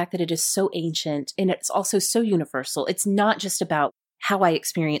faith, the fact that it is so ancient and it's also so universal, it's not just about how I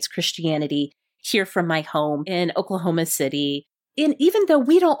experience Christianity here from my home in Oklahoma City. And even though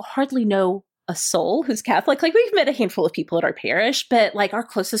we don't hardly know a soul who's Catholic, like we've met a handful of people at our parish, but like our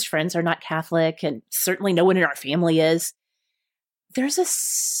closest friends are not Catholic and certainly no one in our family is. There's a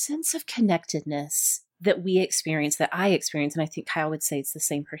sense of connectedness that we experience, that I experience, and I think Kyle would say it's the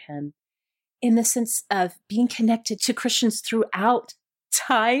same for him, in the sense of being connected to Christians throughout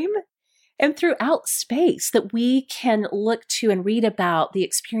time and throughout space, that we can look to and read about the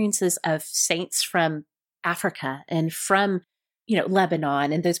experiences of saints from Africa and from,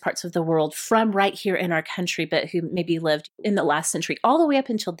 Lebanon and those parts of the world, from right here in our country, but who maybe lived in the last century, all the way up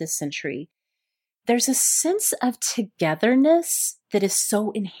until this century. There's a sense of togetherness that is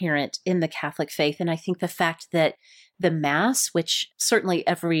so inherent in the Catholic faith. And I think the fact that the Mass, which certainly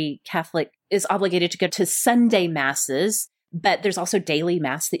every Catholic is obligated to go to Sunday Masses, but there's also daily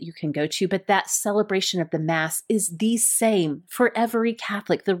Mass that you can go to. But that celebration of the Mass is the same for every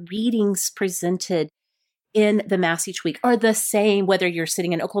Catholic. The readings presented in the Mass each week are the same, whether you're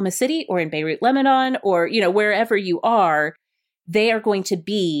sitting in Oklahoma City or in Beirut, Lebanon, or, wherever you are. They are going to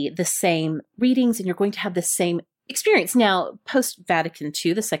be the same readings and you're going to have the same experience. Now, post-Vatican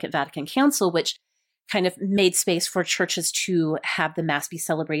II, the Second Vatican Council, which kind of made space for churches to have the Mass be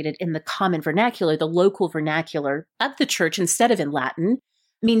celebrated in the common vernacular, the local vernacular of the church instead of in Latin,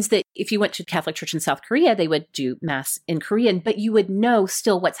 means that if you went to Catholic Church in South Korea, they would do Mass in Korean, but you would know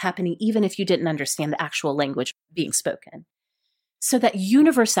still what's happening even if you didn't understand the actual language being spoken. So that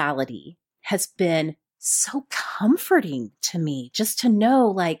universality has been so comforting to me, just to know,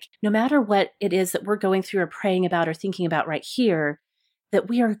 like, no matter what it is that we're going through or praying about or thinking about right here, that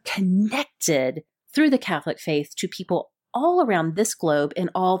we are connected through the Catholic faith to people all around this globe and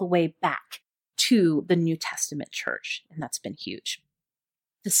all the way back to the New Testament church. And that's been huge.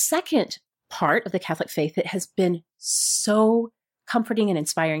 The second part of the Catholic faith that has been so comforting and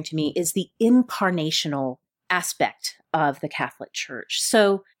inspiring to me is the incarnational aspect of the Catholic Church.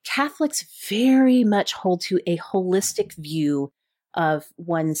 So Catholics very much hold to a holistic view of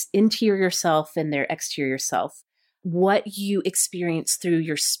one's interior self and their exterior self. What you experience through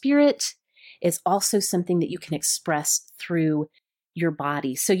your spirit is also something that you can express through your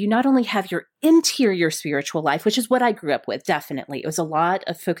body. So you not only have your interior spiritual life, which is what I grew up with, definitely. It was a lot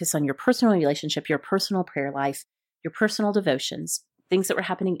of focus on your personal relationship, your personal prayer life, your personal devotions, things that were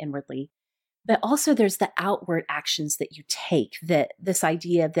happening inwardly. But also there's the outward actions that you take, that this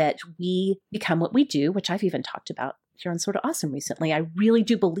idea that we become what we do, which I've even talked about here on Sort of Awesome recently. I really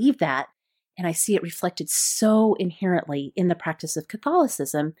do believe that. And I see it reflected so inherently in the practice of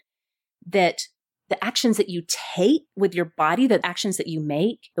Catholicism, that the actions that you take with your body, the actions that you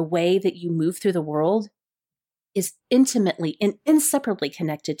make, the way that you move through the world is intimately and inseparably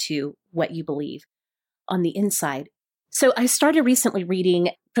connected to what you believe on the inside. So I started recently reading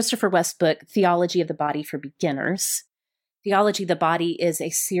Christopher West's book, Theology of the Body for Beginners. Theology of the Body is a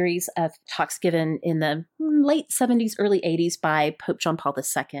series of talks given in the late 70s, early 80s by Pope John Paul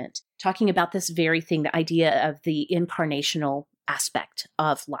II, talking about this very thing, the idea of the incarnational aspect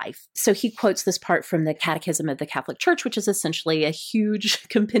of life. So he quotes this part from the Catechism of the Catholic Church, which is essentially a huge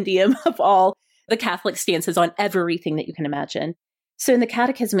compendium of all the Catholic stances on everything that you can imagine. So in the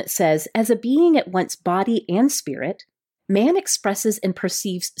Catechism, it says, as a being at once body and spirit, man expresses and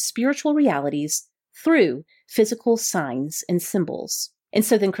perceives spiritual realities through physical signs and symbols. And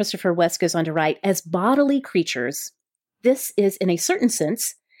so then Christopher West goes on to write, as bodily creatures, this is in a certain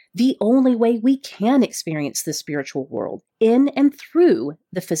sense the only way we can experience the spiritual world, in and through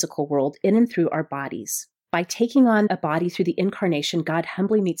the physical world, in and through our bodies. By taking on a body through the incarnation, God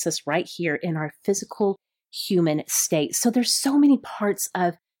humbly meets us right here in our physical human state. So there's so many parts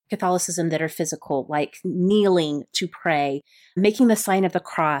of Catholicism that are physical, like kneeling to pray, making the sign of the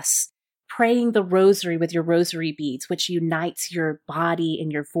cross, praying the rosary with your rosary beads, which unites your body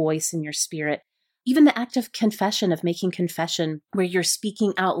and your voice and your spirit. Even the act of confession, of making confession, where you're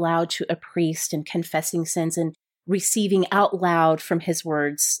speaking out loud to a priest and confessing sins and receiving out loud from his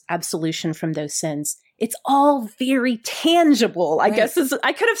words absolution from those sins, It's all very tangible, I guess.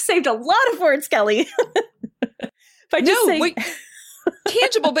 I could have saved a lot of words, Kelly.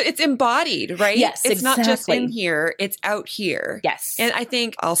 Tangible, but it's embodied, right? Yes, it's not just in here, it's out here. Yes. And I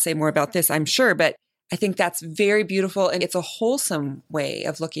think I'll say more about this, I'm sure, but I think that's very beautiful. And it's a wholesome way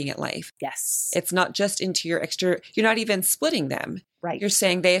of looking at life. Yes. It's not just into your extra, you're not even splitting them. Right. You're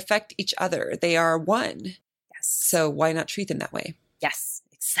saying they affect each other. They are one. Yes. So why not treat them that way? Yes,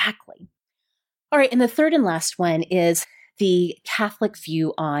 exactly. All right. And the third and last one is the Catholic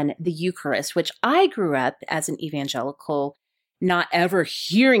view on the Eucharist, which I grew up as an evangelical, not ever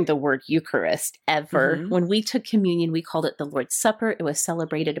hearing the word Eucharist ever. Mm-hmm. When we took communion, we called it the Lord's Supper. It was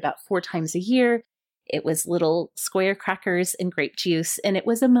celebrated about 4 times a year. It was little square crackers and grape juice. And it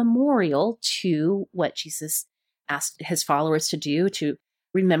was a memorial to what Jesus asked his followers to do, to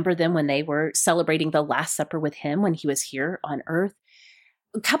remember them when they were celebrating the Last Supper with him when he was here on earth.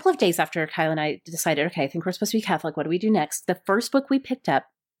 A couple of days after Kyle and I decided, okay, I think we're supposed to be Catholic. What do we do next? The first book we picked up,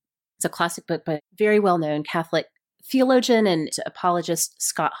 it's a classic book, but very well-known Catholic theologian and apologist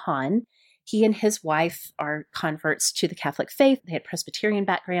Scott Hahn. He and his wife are converts to the Catholic faith. They had Presbyterian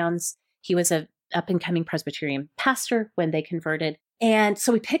backgrounds. He was a up-and-coming Presbyterian pastor when they converted. And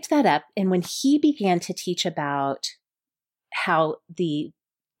so we picked that up. And when he began to teach about how the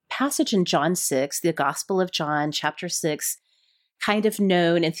passage in John 6, the Gospel of John, chapter 6, kind of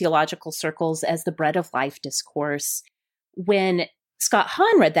known in theological circles as the bread of life discourse, when Scott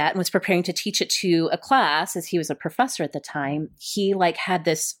Hahn read that and was preparing to teach it to a class, as he was a professor at the time, he had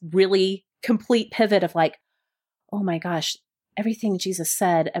this really complete pivot of oh my gosh, everything Jesus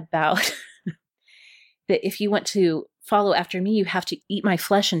said about that if you want to follow after me, you have to eat my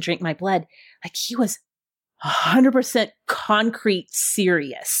flesh and drink my blood. He was 100% concrete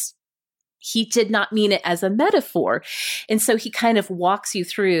serious. He did not mean it as a metaphor. And so he kind of walks you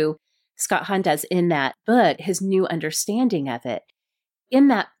through, Scott Hahn does in that book, his new understanding of it. In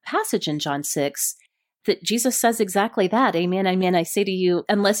that passage in John 6, that Jesus says exactly that. Amen, amen, I say to you,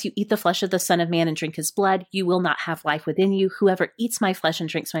 unless you eat the flesh of the Son of Man and drink his blood, you will not have life within you. Whoever eats my flesh and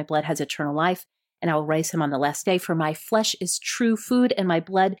drinks my blood has eternal life, and I will raise him on the last day. For my flesh is true food, and my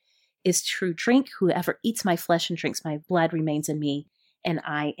blood is true drink. Whoever eats my flesh and drinks my blood remains in me, and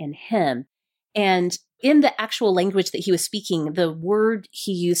I in him. And in the actual language that he was speaking, the word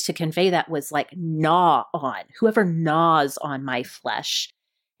he used to convey that was gnaw on. Whoever gnaws on my flesh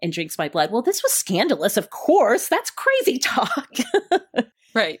and drinks my blood. Well, this was scandalous, of course. That's crazy talk.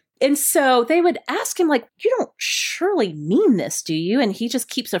 Right. And so they would ask him, you don't surely mean this, do you? And he just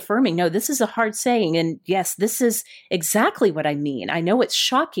keeps affirming, no, this is a hard saying. And yes, this is exactly what I mean. I know it's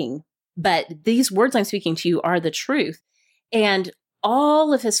shocking, but these words I'm speaking to you are the truth. And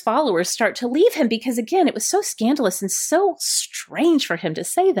all of his followers start to leave him because, again, it was so scandalous and so strange for him to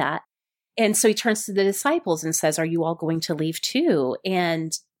say that. And so he turns to the disciples and says, are you all going to leave too?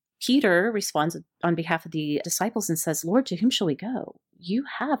 And Peter responds on behalf of the disciples and says, Lord, to whom shall we go? You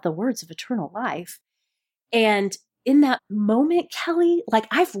have the words of eternal life. And in that moment, Kelly,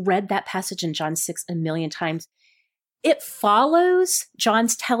 I've read that passage in John 6 a million times. It follows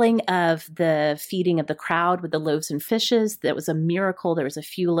John's telling of the feeding of the crowd with the loaves and fishes. That was a miracle. There was a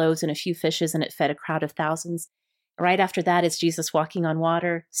few loaves and a few fishes, and it fed a crowd of thousands. Right after that is Jesus walking on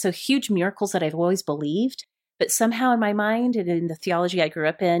water. So huge miracles that I've always believed. But somehow in my mind and in the theology I grew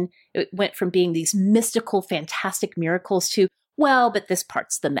up in, it went from being these mystical, fantastic miracles to, well, but this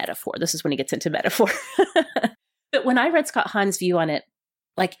part's the metaphor. This is when he gets into metaphor. But when I read Scott Hahn's view on it,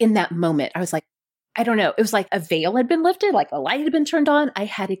 in that moment, I was I don't know. It was a veil had been lifted, a light had been turned on. I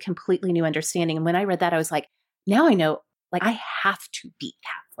had a completely new understanding. And when I read that, I was now I know, I have to be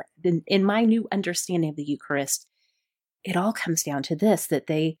Catholic. In my new understanding of the Eucharist, it all comes down to this, that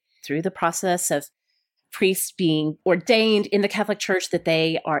they, through the process of priests being ordained in the Catholic Church, that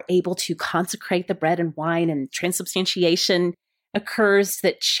they are able to consecrate the bread and wine, and transubstantiation occurs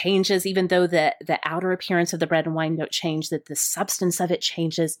that changes, even though the outer appearance of the bread and wine don't change, that the substance of it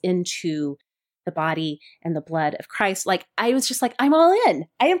changes into the body and the blood of Christ. I was just I'm all in.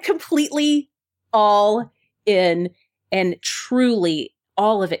 I am completely all in. And truly,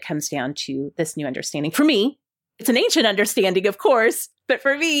 all of it comes down to this new understanding. For me, it's an ancient understanding, of course, but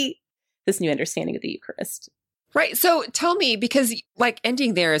for me, this new understanding of the Eucharist. Right. So tell me, because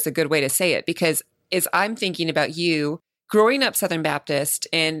ending there is a good way to say it, because as I'm thinking about you growing up Southern Baptist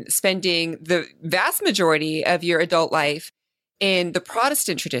and spending the vast majority of your adult life in the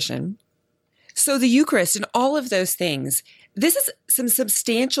Protestant tradition, so the Eucharist and all of those things, this is some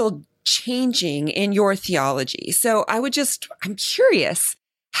substantial changing in your theology. So I'm curious,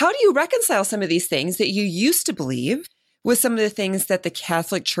 how do you reconcile some of these things that you used to believe with some of the things that the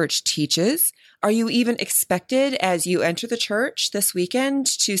Catholic Church teaches? Are you even expected as you enter the church this weekend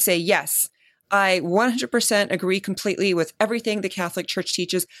to say, yes, I 100% agree completely with everything the Catholic Church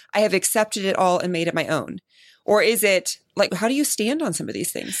teaches. I have accepted it all and made it my own? Or is it like, how do you stand on some of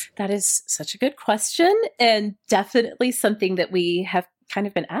these things? That is such a good question, and definitely something that we have kind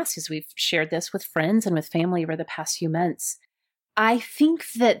of been asked as we've shared this with friends and with family over the past few months. I think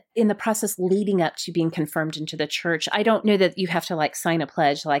that in the process leading up to being confirmed into the church, I don't know that you have to like sign a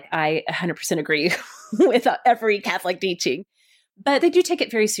pledge, like I 100% agree with every Catholic teaching. But they do take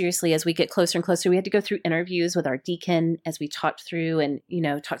it very seriously as we get closer and closer. We had to go through interviews with our deacon as we talked through and,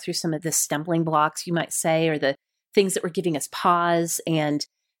 talked through some of the stumbling blocks, you might say, or the things that were giving us pause. And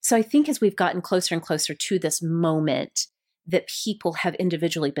so I think as we've gotten closer and closer to this moment that people have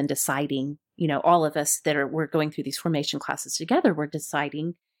individually been deciding, all of us that we're going through these formation classes together, we're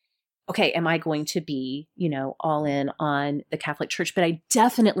deciding, okay, am I going to be, all in on the Catholic Church? But I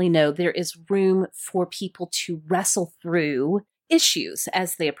definitely know there is room for people to wrestle through issues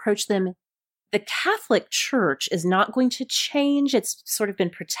as they approach them. The Catholic Church is not going to change. It's sort of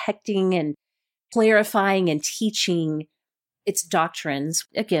been protecting and clarifying and teaching its doctrines,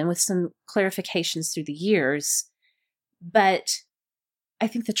 again, with some clarifications through the years. But I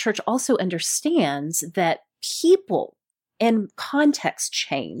think the church also understands that people and context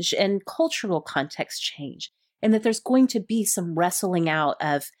change and cultural context change, and that there's going to be some wrestling out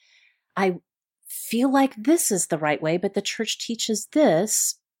of, I feel like this is the right way, but the church teaches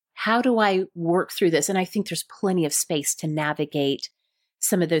this. How do I work through this? And I think there's plenty of space to navigate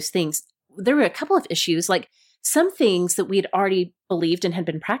some of those things. There were a couple of issues, like some things that we had already believed and had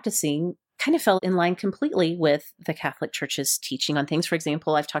been practicing kind of fell in line completely with the Catholic Church's teaching on things. For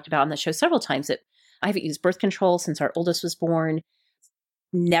example, I've talked about on the show several times that I haven't used birth control since our oldest was born.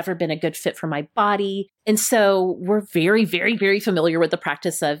 Never been a good fit for my body. And so we're very, very, very familiar with the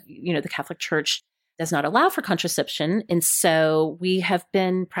practice of, the Catholic Church does not allow for contraception. And so we have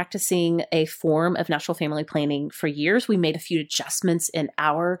been practicing a form of natural family planning for years. We made a few adjustments in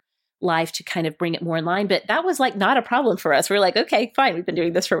our life to kind of bring it more in line, but that was like not a problem for us. We're like, okay, fine. We've been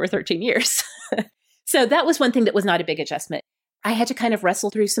doing this for over 13 years. So that was one thing that was not a big adjustment. I had to kind of wrestle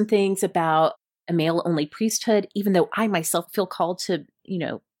through some things about a male-only priesthood, even though I myself feel called to,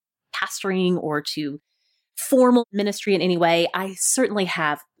 pastoring or to formal ministry in any way. I certainly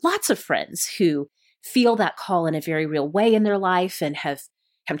have lots of friends who feel that call in a very real way in their life and have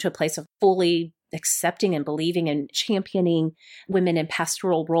come to a place of fully accepting and believing and championing women in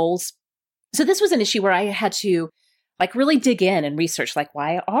pastoral roles. So this was an issue where I had to really dig in and research,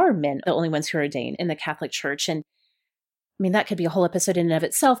 why are men the only ones who are ordained in the Catholic Church? And I mean, that could be a whole episode in and of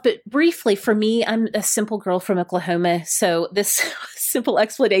itself, but briefly for me, I'm a simple girl from Oklahoma. So this simple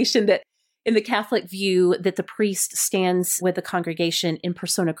explanation that in the Catholic view that the priest stands with the congregation in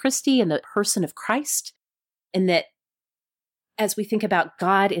persona Christi, in the person of Christ, and that as we think about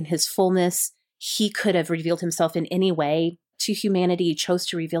God in his fullness, he could have revealed himself in any way to humanity. He chose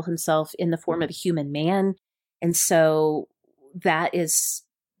to reveal himself in the form of a human man. And so that is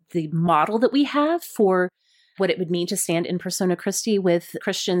the model that we have for what it would mean to stand in persona Christi with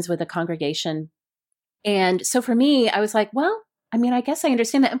Christians, with a congregation. And so for me, I was like, well, I mean, I guess I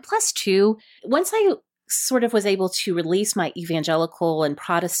understand that. And plus two, once I sort of was able to release my evangelical and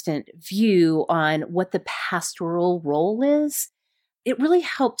Protestant view on what the pastoral role is, it really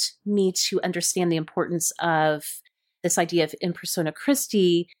helped me to understand the importance of this idea of in persona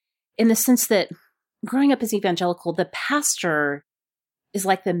Christi, in the sense that growing up as evangelical, the pastor is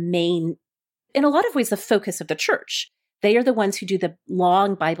like the main, in a lot of ways, the focus of the church. They are the ones who do the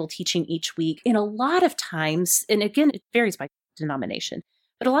long Bible teaching each week. And a lot of times, and again, it varies by denomination,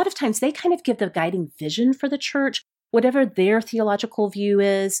 but a lot of times they kind of give the guiding vision for the church, whatever their theological view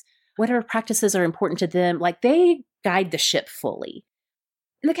is, whatever practices are important to them, they guide the ship fully.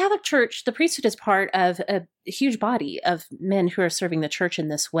 In the Catholic Church, the priesthood is part of a huge body of men who are serving the church in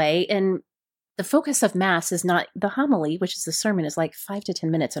this way. And the focus of Mass is not the homily, which is the sermon, is 5 to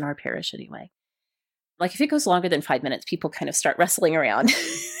 10 minutes in our parish anyway. If it goes longer than 5 minutes, people kind of start wrestling around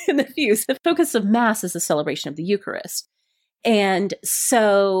in the views. The focus of Mass is the celebration of the Eucharist. And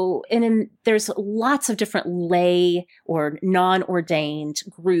so, there's lots of different lay or non-ordained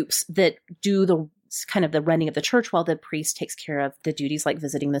groups that do the kind of the running of the church while the priest takes care of the duties like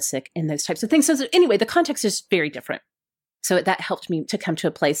visiting the sick and those types of things. So anyway, the context is very different. So that helped me to come to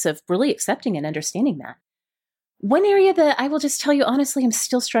a place of really accepting and understanding that. One area that I will just tell you honestly I'm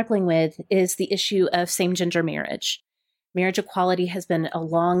still struggling with is the issue of same-gender marriage. Marriage equality has been a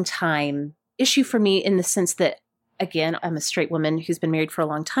long time issue for me in the sense that, again, I'm a straight woman who's been married for a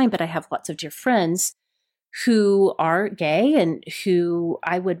long time, but I have lots of dear friends who are gay and who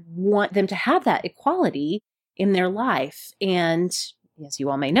I would want them to have that equality in their life. And as you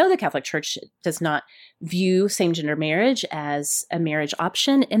all may know, the Catholic Church does not view same-gender marriage as a marriage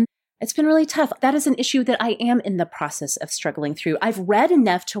option. And it's been really tough. That is an issue that I am in the process of struggling through. I've read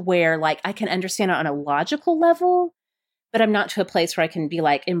enough to where I can understand it on a logical level, but I'm not to a place where I can be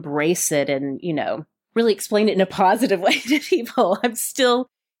embrace it and, really explain it in a positive way to people. I'm still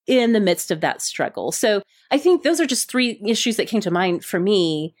in the midst of that struggle. So I think those are just three issues that came to mind for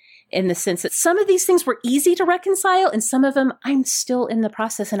me, in the sense that some of these things were easy to reconcile and some of them I'm still in the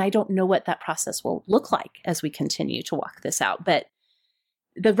process, and I don't know what that process will look like as we continue to walk this out. But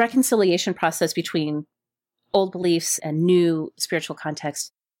the reconciliation process between old beliefs and new spiritual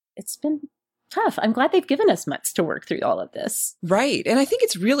context, it's been tough. I'm glad they've given us months to work through all of this. Right. And I think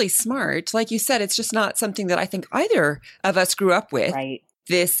it's really smart. Like you said, it's just not something that I think either of us grew up with. Right.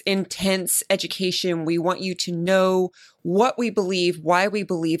 This intense education. We want you to know what we believe, why we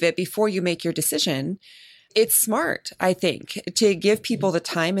believe it before you make your decision. It's smart, I think, to give people the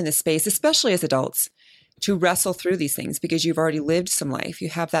time and the space, especially as adults, to wrestle through these things because you've already lived some life. You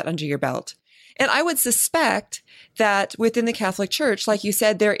have that under your belt. And I would suspect that within the Catholic Church, like you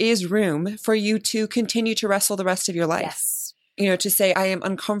said, there is room for you to continue to wrestle the rest of your life. Yes. To say, I am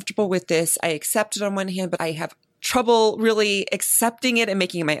uncomfortable with this. I accept it on one hand, but I have trouble really accepting it and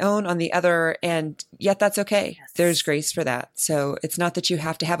making it my own on the other. And yet that's okay. Yes. There's grace for that. So it's not that you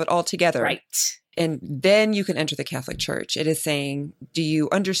have to have it all together. Right. And then you can enter the Catholic Church. It is saying, do you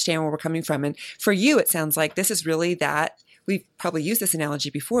understand where we're coming from? And for you, it sounds like this is really that, we've probably used this analogy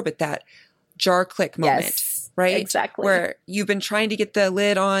before, but that jar click moment, yes, right? Exactly. Where you've been trying to get the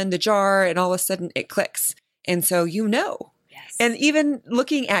lid on the jar and all of a sudden it clicks. And so Yes. And even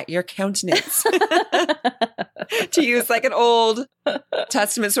looking at your countenance, to use an Old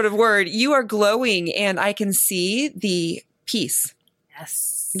Testament sort of word, you are glowing and I can see the peace.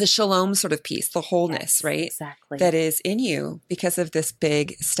 Yes. The shalom sort of peace, the wholeness, yes, right? Exactly. That is in you because of this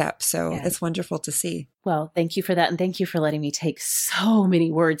big step. So yes. It's wonderful to see. Well, thank you for that. And thank you for letting me take so many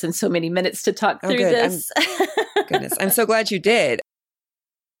words and so many minutes to talk through this. Goodness. I'm so glad you did.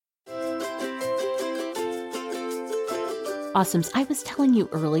 Awesomes, I was telling you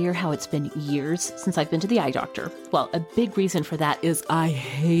earlier how it's been years since I've been to the eye doctor. Well, a big reason for that is I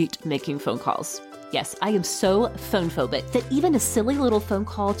hate making phone calls. Yes, I am so phone phobic that even a silly little phone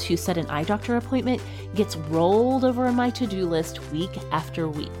call to set an eye doctor appointment gets rolled over on my to-do list week after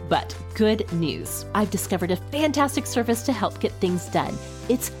week. But good news, I've discovered a fantastic service to help get things done.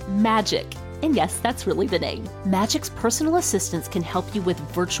 It's Magic. And yes, that's really the name. Magic's personal assistants can help you with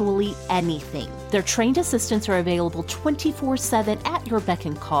virtually anything. Their trained assistants are available 24/7 at your beck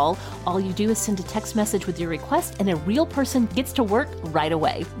and call. All you do is send a text message with your request and a real person gets to work right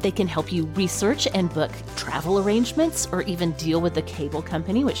away. They can help you research and book travel arrangements or even deal with the cable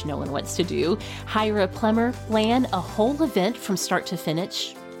company, which no one wants to do, hire a plumber, plan a whole event from start to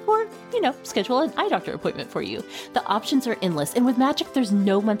finish, or schedule an eye doctor appointment for you. The options are endless. And with Magic, there's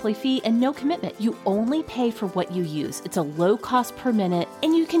no monthly fee and no commitment. You only pay for what you use. It's a low cost per minute,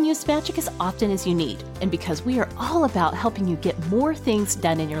 and you can use Magic as often as you need. And because we are all about helping you get more things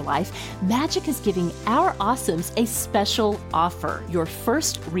done in your life, Magic is giving our awesomes a special offer. Your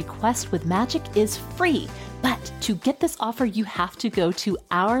first request with Magic is free. But to get this offer, you have to go to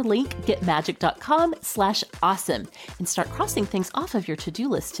our link, getmagic.com/awesome, and start crossing things off of your to-do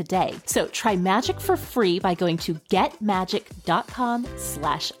list today. So try Magic for free by going to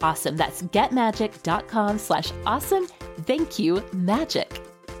getmagic.com/awesome. That's getmagic.com/awesome. Thank you, Magic.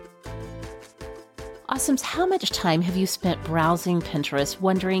 Awesomes, how much time have you spent browsing Pinterest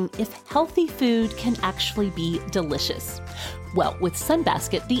wondering if healthy food can actually be delicious? Well, with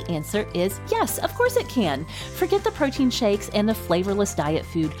Sunbasket, the answer is yes, of course it can. Forget the protein shakes and the flavorless diet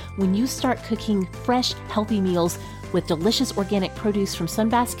food. When you start cooking fresh, healthy meals with delicious organic produce from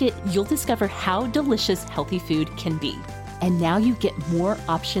Sunbasket, you'll discover how delicious healthy food can be. And now you get more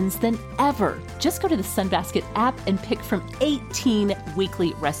options than ever. Just go to the Sunbasket app and pick from 18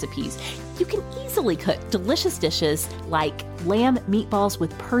 weekly recipes. You can easily cook delicious dishes like lamb meatballs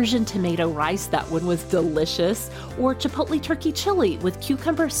with Persian tomato rice, that one was delicious, or chipotle turkey chili with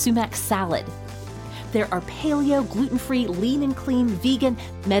cucumber sumac salad. There are paleo, gluten-free, lean and clean, vegan,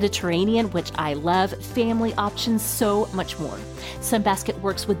 Mediterranean, which I love, family options, so much more. Sunbasket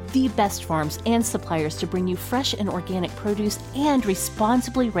works with the best farms and suppliers to bring you fresh and organic produce and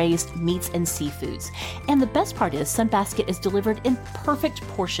responsibly raised meats and seafoods. And the best part is Sunbasket is delivered in perfect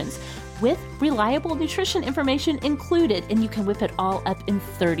portions with reliable nutrition information included, and you can whip it all up in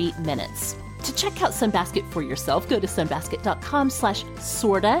 30 minutes. To check out Sunbasket for yourself, go to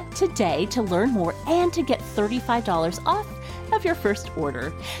sunbasket.com/sorta today to learn more and to get $35 off of your first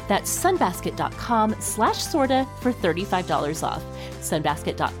order. That's sunbasket.com/sorta for $35 off.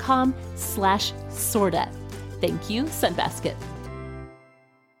 Sunbasket.com/sorta. Thank you, Sunbasket.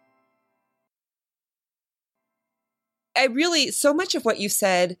 So much of what you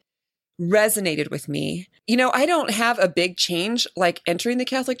said resonated with me. You know, I don't have a big change like entering the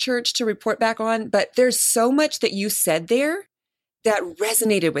Catholic Church to report back on, but there's so much that you said there that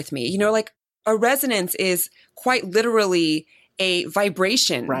resonated with me. You know, like a resonance is quite literally a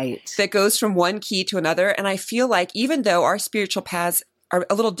vibration that goes from one key to another. And I feel like even though our spiritual paths are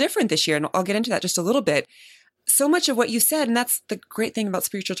a little different this year, and I'll get into that just a little bit, so much of what you said, and that's the great thing about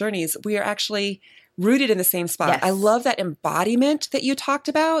spiritual journeys, we are actually rooted in the same spot. Yes. I love that embodiment that you talked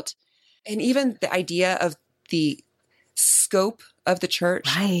about. And even the idea of the scope of the church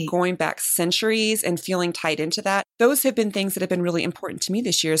going back centuries and feeling tied into that. Those have been things that have been really important to me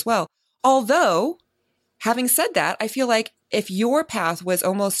this year as well. Although, having said that, I feel like if your path was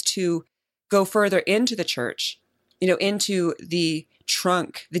almost to go further into the church, you know, into the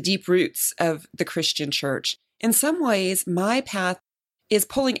trunk, the deep roots of the Christian church, in some ways, my path is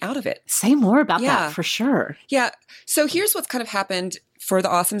pulling out of it. Say more about that for sure. Yeah. So here's what's kind of happened for the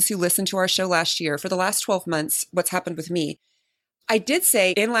awesomes who listened to our show last year. For the last 12 months, what's happened with me. I did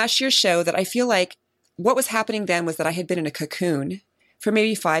say in last year's show that I feel like what was happening then was that I had been in a cocoon for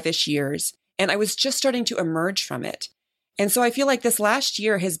maybe 5-ish years, and I was just starting to emerge from it. And so I feel like this last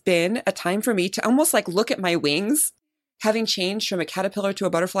year has been a time for me to almost like look at my wings, having changed from a caterpillar to a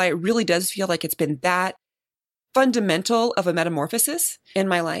butterfly. It really does feel like it's been that fundamental of a metamorphosis in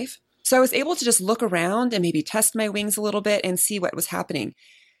my life. So I was able to just look around and maybe test my wings a little bit and see what was happening.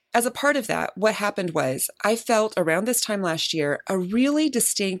 As a part of that, what happened was I felt around this time last year a really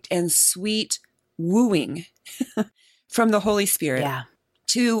distinct and sweet wooing from the Holy Spirit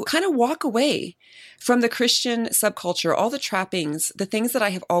to kind of walk away from the Christian subculture, all the trappings, the things that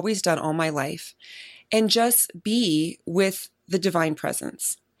I have always done all my life, and just be with the divine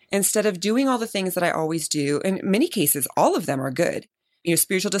presence. Instead of doing all the things that I always do, in many cases, all of them are good. You know,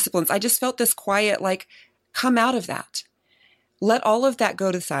 spiritual disciplines, I just felt this quiet, like, come out of that. Let all of that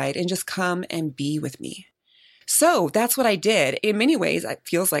go to the side and just come and be with me. So that's what I did. In many ways, it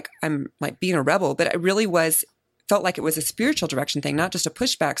feels like I'm like being a rebel, but it really felt like it was a spiritual direction thing, not just a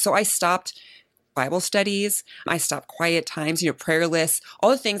pushback. So I stopped Bible studies. I stopped quiet times, prayer lists,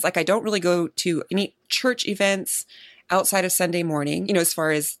 all the things. Like I don't really go to any church events outside of Sunday morning, as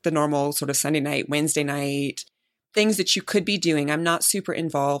far as the normal sort of Sunday night, Wednesday night, things that you could be doing. I'm not super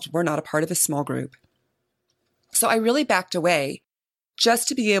involved. We're not a part of a small group. So I really backed away just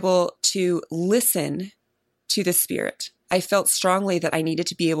to be able to listen to the Spirit. I felt strongly that I needed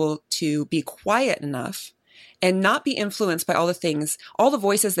to be able to be quiet enough and not be influenced by all the things, all the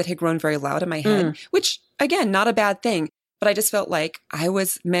voices that had grown very loud in my head, which again, not a bad thing, but I just felt like I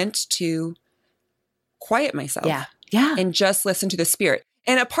was meant to quiet myself and just listen to the Spirit.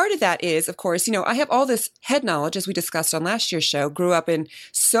 And a part of that is, of course, I have all this head knowledge, as we discussed on last year's show, grew up in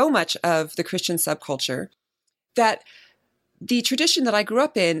so much of the Christian subculture that the tradition that I grew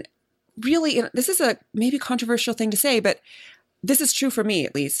up in really, this is a maybe controversial thing to say, but this is true for me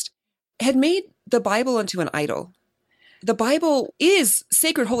at least, had made the Bible into an idol. The Bible is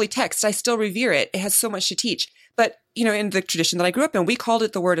sacred holy text. I still revere it. It has so much to teach. But, in the tradition that I grew up in, we called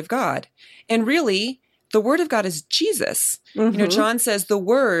it the Word of God. And really, the Word of God is Jesus. John says the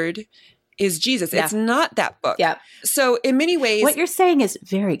Word is Jesus. Yeah. It's not that book. Yeah. So in many ways, what you're saying is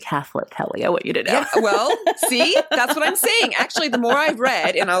very Catholic, Kelly. I want you to know. Yeah, well, see, that's what I'm saying. Actually, the more I've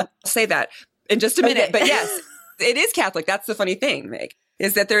read, and I'll say that in just a minute, but yes, it is Catholic. That's the funny thing, Meg,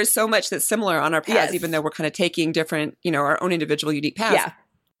 is that there is so much that's similar on our paths, even though we're kind of taking different, our own individual unique paths. Yeah.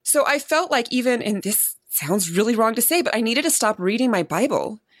 So I felt like and this sounds really wrong to say, but I needed to stop reading my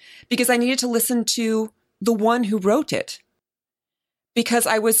Bible because I needed to listen to the one who wrote it. Because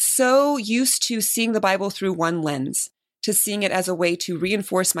I was so used to seeing the Bible through one lens, to seeing it as a way to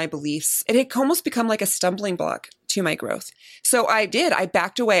reinforce my beliefs. It had almost become like a stumbling block to my growth. So I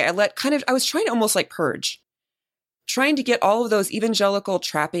backed away. I was trying to almost like purge, trying to get all of those evangelical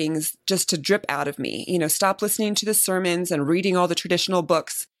trappings just to drip out of me, stop listening to the sermons and reading all the traditional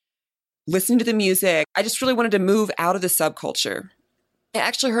books, listening to the music. I just really wanted to move out of the subculture. I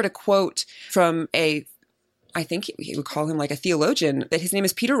actually heard a quote from I think we would call him like a theologian, that his name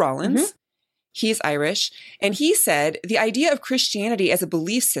is Peter Rollins. Mm-hmm. He's Irish. And he said, the idea of Christianity as a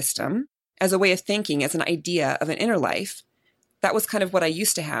belief system, as a way of thinking, as an idea of an inner life, that was kind of what I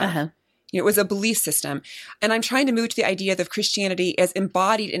used to have, It was a belief system. And I'm trying to move to the idea of Christianity as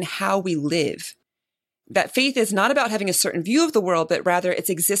embodied in how we live. That faith is not about having a certain view of the world, but rather it's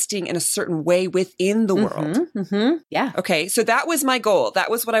existing in a certain way within the world. Yeah. Okay. So that was my goal. That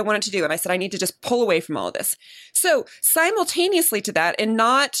was what I wanted to do. And I said, I need to just pull away from all of this. So simultaneously to that, and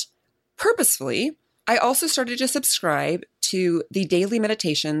not purposefully, I also started to subscribe to the daily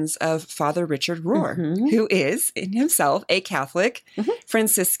meditations of Father Richard Rohr, who is in himself a Catholic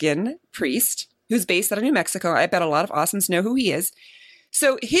Franciscan priest who's based out of New Mexico. I bet a lot of awesomes know who he is.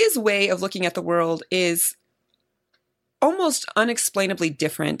 So his way of looking at the world is almost unexplainably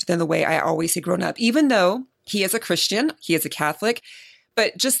different than the way I always had grown up, even though he is a Christian, he is a Catholic,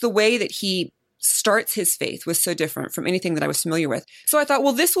 but just the way that he starts his faith was so different from anything that I was familiar with. So I thought,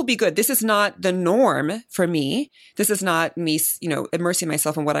 well, this will be good. This is not the norm for me. This is not me, immersing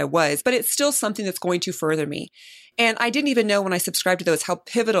myself in what I was, but it's still something that's going to further me. And I didn't even know when I subscribed to those how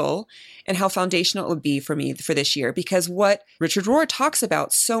pivotal and how foundational it would be for me for this year, because what Richard Rohr talks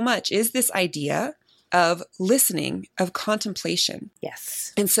about so much is this idea of listening, of contemplation.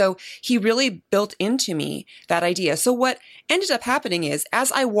 Yes. And so he really built into me that idea. So what ended up happening is,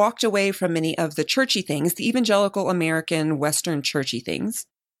 as I walked away from many of the churchy things, the evangelical American Western churchy things,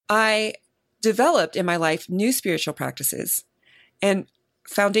 I developed in my life new spiritual practices. And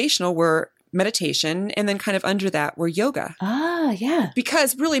foundational were meditation, and then kind of under that were yoga. Ah, yeah.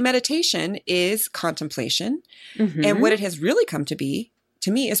 Because really meditation is contemplation. And what it has really come to be,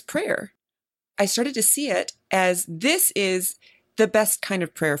 to me, is prayer. I started to see it as this is the best kind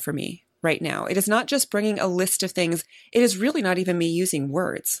of prayer for me right now. It is not just bringing a list of things. It is really not even me using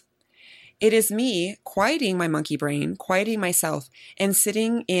words. It is me quieting my monkey brain, quieting myself, and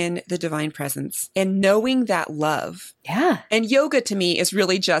sitting in the divine presence and knowing that love. Yeah. And yoga to me is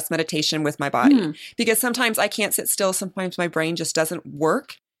really just meditation with my body, because sometimes I can't sit still. Sometimes my brain just doesn't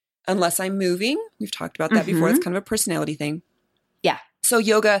work unless I'm moving. We've talked about that before. It's kind of a personality thing. Yeah. So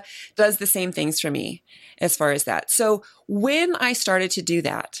yoga does the same things for me as far as that. So when I started to do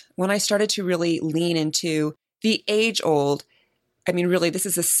that, when I started to really lean into the age old, I mean, really, this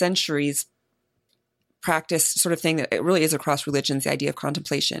is a centuries practice sort of thing that it really is across religions, the idea of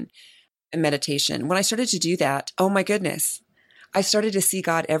contemplation and meditation. When I started to do that, oh my goodness, I started to see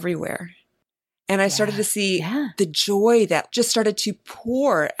God everywhere. And I started to see the joy that just started to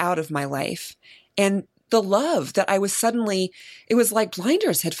pour out of my life. And the love that I was suddenly, it was like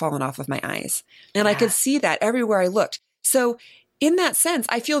blinders had fallen off of my eyes. And I could see that everywhere I looked. So in that sense,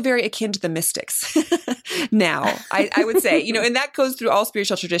 I feel very akin to the mystics now, I would say, and that goes through all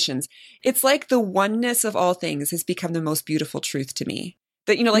spiritual traditions. It's like the oneness of all things has become the most beautiful truth to me.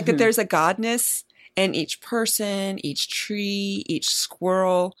 That, like that there's a godness in each person, each tree, each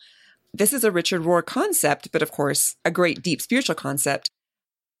squirrel. This is a Richard Rohr concept, but of course, a great deep spiritual concept.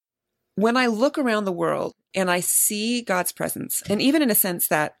 When I look around the world and I see God's presence, and even in a sense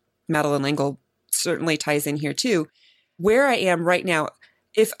that Madeleine L'Engle certainly ties in here too, where I am right now,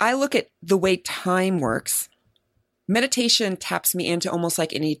 if I look at the way time works, meditation taps me into almost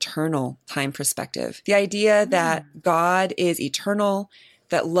like an eternal time perspective. The idea that God is eternal,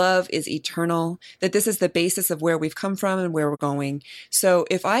 that love is eternal, that this is the basis of where we've come from and where we're going. So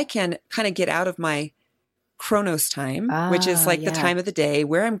if I can kind of get out of my Chronos time, which is like the time of the day,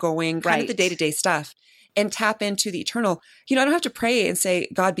 where I'm going, kind of the day-to-day stuff, and tap into the eternal. I don't have to pray and say,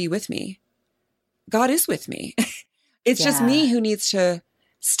 God be with me. God is with me. It's just me who needs to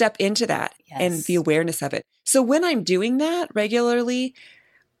step into that and the awareness of it. So when I'm doing that regularly,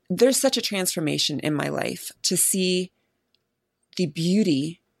 there's such a transformation in my life to see the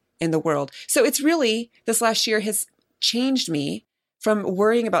beauty in the world. So it's really, this last year has changed me from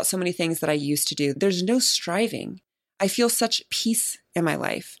worrying about so many things that I used to do. There's no striving. I feel such peace in my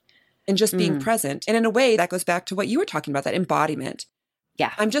life and just being present. And in a way, that goes back to what you were talking about, that embodiment.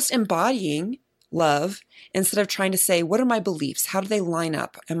 Yeah. I'm just embodying love instead of trying to say, what are my beliefs? How do they line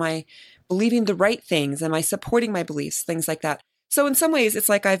up? Am I believing the right things? Am I supporting my beliefs? Things like that. So in some ways, it's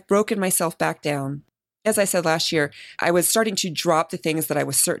like I've broken myself back down. As I said last year, I was starting to drop the things that I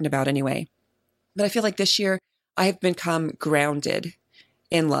was certain about anyway. But I feel like this year, I have become grounded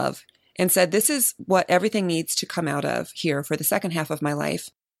in love and said, this is what everything needs to come out of here for the second half of my life.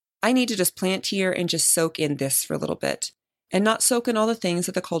 I need to just plant here and just soak in this for a little bit and not soak in all the things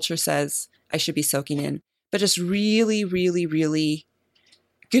that the culture says I should be soaking in, but just really, really, really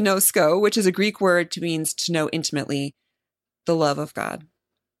gnosko, which is a Greek word to means to know intimately the love of God.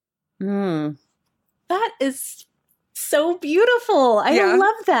 That is so beautiful. I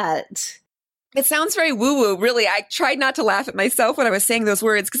love that. It sounds very woo-woo, really. I tried not to laugh at myself when I was saying those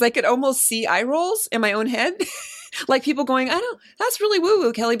words because I could almost see eye rolls in my own head. Like people going, that's really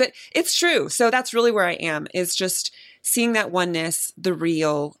woo-woo, Kelly, but it's true. So that's really where I am, is just seeing that oneness, the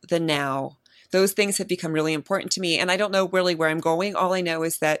real, the now. Those things have become really important to me. And I don't know really where I'm going. All I know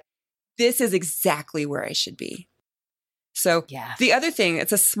is that this is exactly where I should be. So the other thing,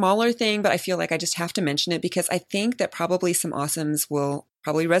 it's a smaller thing, but I feel like I just have to mention it because I think that probably some awesomes will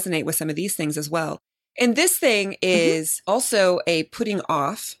probably resonate with some of these things as well. And this thing is also a putting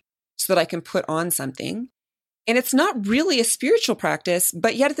off so that I can put on something. And it's not really a spiritual practice,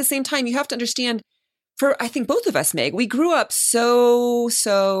 but yet at the same time, you have to understand, for I think both of us, Meg, we grew up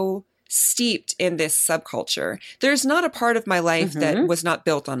so steeped in this subculture. There's not a part of my life that was not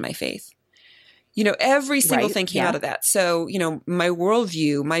built on my faith. You know, every single thing came out of that. So, you know, my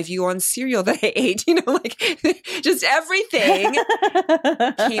worldview, my view on cereal that I ate, you know, like just everything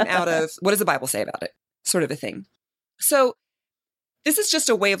came out of, what does the Bible say about it? Sort of a thing. So this is just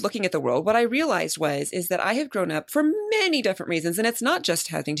a way of looking at the world. What I realized is that I have grown up for many different reasons, and it's not just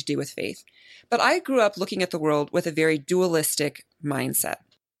having to do with faith, but I grew up looking at the world with a very dualistic mindset.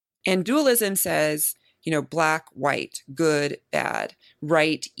 And dualism says, you know, black, white, good, bad,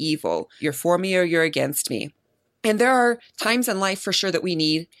 right, evil. You're for me or you're against me. And there are times in life for sure that we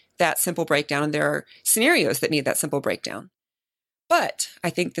need that simple breakdown. And there are scenarios that need that simple breakdown. But I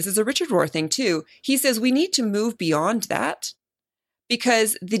think this is a Richard Rohr thing too. He says we need to move beyond that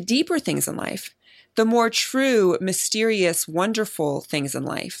because the deeper things in life, the more true, mysterious, wonderful things in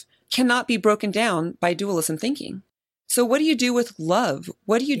life cannot be broken down by dualism thinking. So what do you do with love?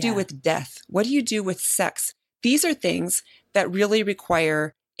 What do you do with death? What do you do with sex? These are things that really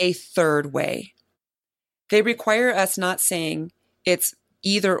require a third way. They require us not saying it's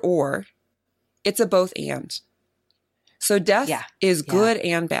either or, it's a both and. So death is good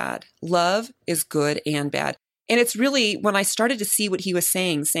and bad. Love is good and bad. And it's really when I started to see what he was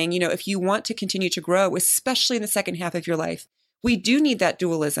saying, you know, if you want to continue to grow, especially in the second half of your life, we do need that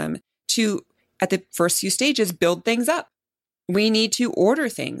dualism to, at the first few stages, build things up. We need to order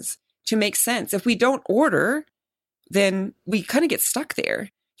things to make sense. If we don't order, then we kind of get stuck there,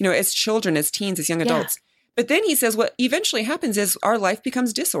 you know, as children, as teens, as young adults. But then he says what eventually happens is our life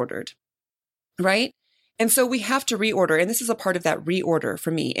becomes disordered, right? And so we have to reorder. And this is a part of that reorder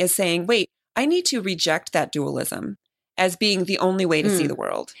for me, is saying, wait, I need to reject that dualism as being the only way to see the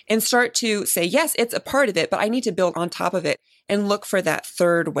world and start to say, yes, it's a part of it, but I need to build on top of it and look for that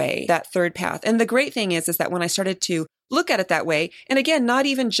third way, that third path. And the great thing is that when I started to look at it that way, and again, not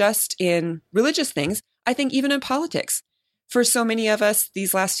even just in religious things, I think even in politics, for so many of us,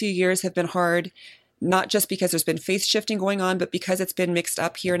 these last few years have been hard, not just because there's been faith shifting going on, but because it's been mixed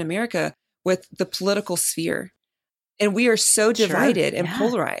up here in America with the political sphere. And we are so divided and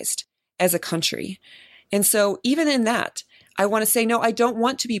polarized as a country. And so even in that, I want to say, no, I don't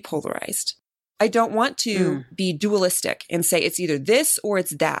want to be polarized. I don't want to be dualistic and say it's either this or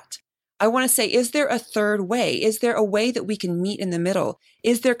it's that. I want to say, is there a third way? Is there a way that we can meet in the middle?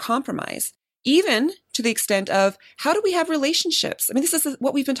 Is there compromise? Even to the extent of how do we have relationships? I mean, this is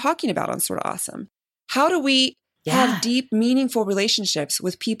what we've been talking about on Sort of Awesome. How do we have deep, meaningful relationships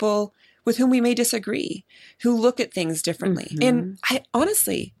with people with whom we may disagree, who look at things differently? And I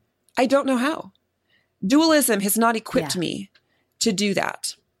honestly, I don't know how. Dualism has not equipped me to do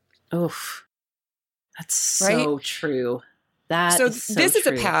that. Oof. That's so true. So this is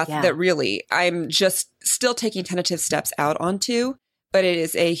a path that really I'm just still taking tentative steps out onto, but it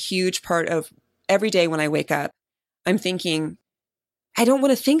is a huge part of every day when I wake up. I'm thinking, I don't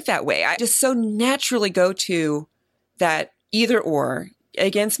want to think that way. I just so naturally go to that either or,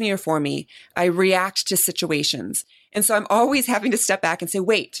 against me or for me. I react to situations. And so I'm always having to step back and say,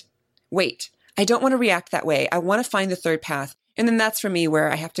 wait, I don't want to react that way. I want to find the third path. And then that's for me where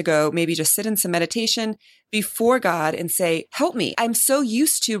I have to go maybe just sit in some meditation before God and say, help me. I'm so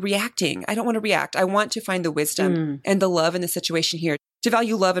used to reacting. I don't want to react. I want to find the wisdom and the love in the situation here, to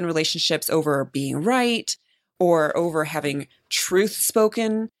value love in relationships over being right or over having truth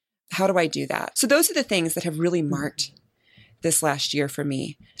spoken. How do I do that? So those are the things that have really marked this last year for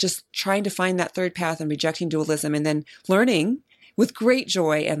me. Just trying to find that third path and rejecting dualism, and then learning with great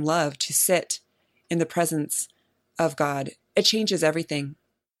joy and love to sit in the presence of God. It changes everything.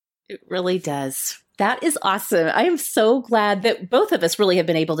 It really does. That is awesome. I am so glad that both of us really have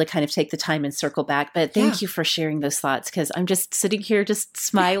been able to kind of take the time and circle back. But thank you for sharing those thoughts, because I'm just sitting here just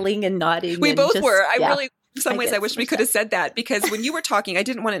smiling and nodding. We both were. I really, in some ways, I wish we could have said that, because when you were talking, I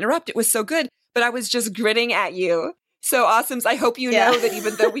didn't want to interrupt. It was so good, but I was just grinning at you. So awesome. I hope you know that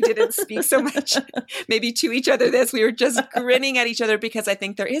even though we didn't speak so much, maybe to each other we were just grinning at each other, because I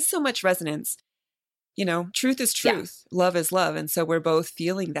think there is so much resonance. You know, truth is truth. Love is love. And so we're both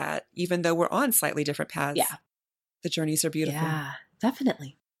feeling that, even though we're on slightly different paths. Yeah. The journeys are beautiful. Yeah,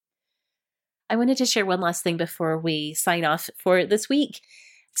 definitely. I wanted to share one last thing before we sign off for this week.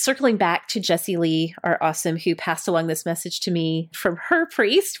 Circling back to Jessie Lee, our awesome, who passed along this message to me from her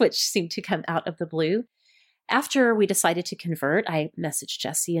priest, which seemed to come out of the blue. After we decided to convert, I messaged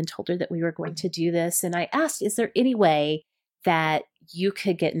Jessie and told her that we were going to do this. And I asked, is there any way that you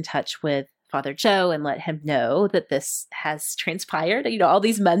could get in touch with Father Joe and let him know that this has transpired, all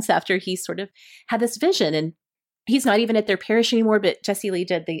these months after he sort of had this vision? And he's not even at their parish anymore, but Jessie Lee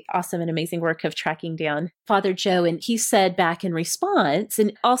did the awesome and amazing work of tracking down Father Joe. And he said back in response,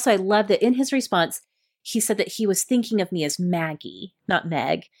 and also I love that in his response, he said that he was thinking of me as Maggie, not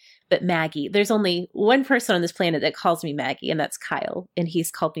Meg, but Maggie. There's only one person on this planet that calls me Maggie, and that's Kyle. And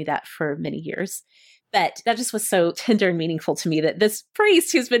he's called me that for many years. But that just was so tender and meaningful to me that this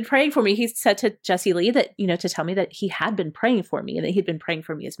priest who's been praying for me, he said to Jessie Lee that, to tell me that he had been praying for me and that he'd been praying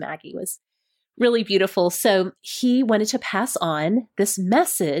for me as Maggie was really beautiful. So he wanted to pass on this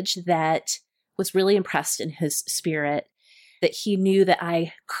message that was really impressed in his spirit, that he knew that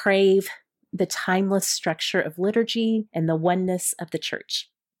I crave the timeless structure of liturgy and the oneness of the church.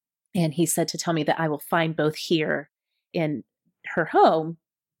 And he said to tell me that I will find both here in her home,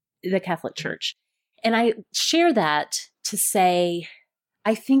 the Catholic Church. And I share that to say,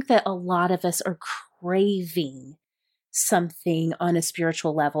 I think that a lot of us are craving something on a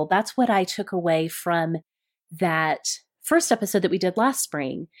spiritual level. That's what I took away from that first episode that we did last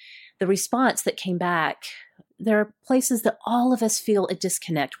spring. The response that came back, there are places that all of us feel a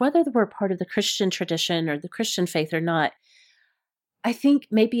disconnect, whether we're part of the Christian tradition or the Christian faith or not. I think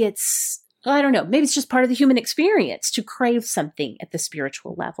maybe it's just part of the human experience to crave something at the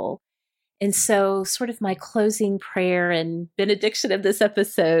spiritual level. And so sort of my closing prayer and benediction of this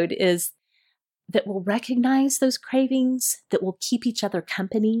episode is that we'll recognize those cravings, that we'll keep each other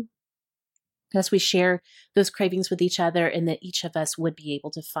company as we share those cravings with each other, and that each of us would be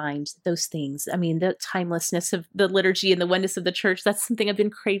able to find those things. I mean, the timelessness of the liturgy and the oneness of the church, that's something I've been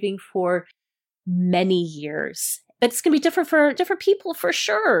craving for many years. But it's going to be different for different people for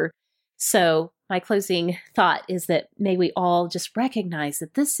sure. So my closing thought is that may we all just recognize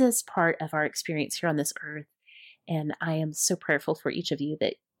that this is part of our experience here on this earth. And I am so prayerful for each of you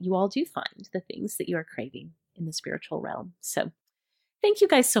that you all do find the things that you are craving in the spiritual realm. So thank you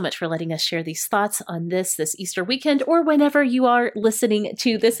guys so much for letting us share these thoughts on this Easter weekend, or whenever you are listening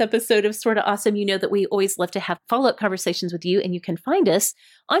to this episode of Sorta Awesome. You know that we always love to have follow-up conversations with you, and you can find us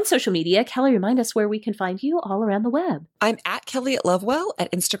on social media. Kelly, remind us where we can find you all around the web. I'm at Kelly at Lovewell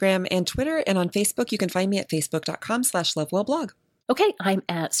at Instagram and Twitter, and on Facebook, you can find me at facebook.com/lovewellblog. Okay, I'm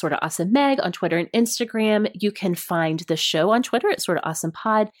at Sorta Awesome Meg on Twitter and Instagram. You can find the show on Twitter at Sorta Awesome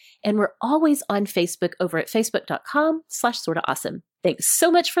Pod, and we're always on Facebook over at facebook.com/Sorta Awesome. Thanks so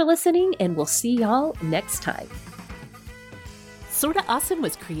much for listening, and we'll see y'all next time. Sorta Awesome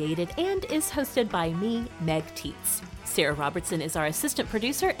was created and is hosted by me, Meg Tietz. Sarah Robertson is our assistant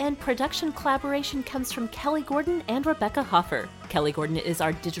producer, and production collaboration comes from Kelly Gordon and Rebecca Hoffer. Kelly Gordon is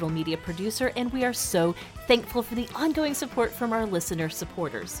our digital media producer, and we are so thankful for the ongoing support from our listener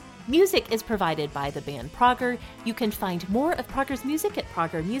supporters. Music is provided by the band Prager. You can find more of Prager's music at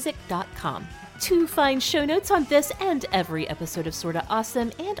pragermusic.com. To find show notes on this and every episode of Sorta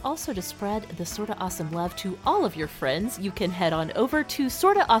Awesome, and also to spread the Sorta Awesome love to all of your friends, you can head on over to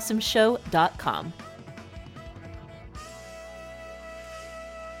sortaawesomeshow.com.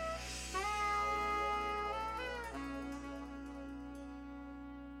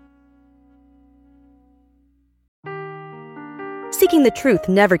 Seeking the truth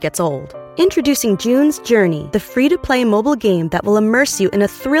never gets old. Introducing June's Journey, the free-to-play mobile game that will immerse you in a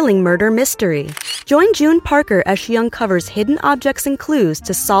thrilling murder mystery. Join June Parker as she uncovers hidden objects and clues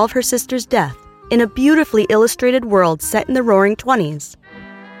to solve her sister's death in a beautifully illustrated world set in the Roaring '20s.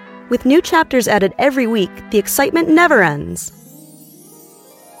 With new chapters added every week, the excitement never ends.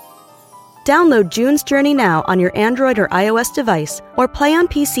 Download June's Journey now on your Android or iOS device, or play on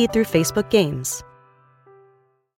PC through Facebook Games.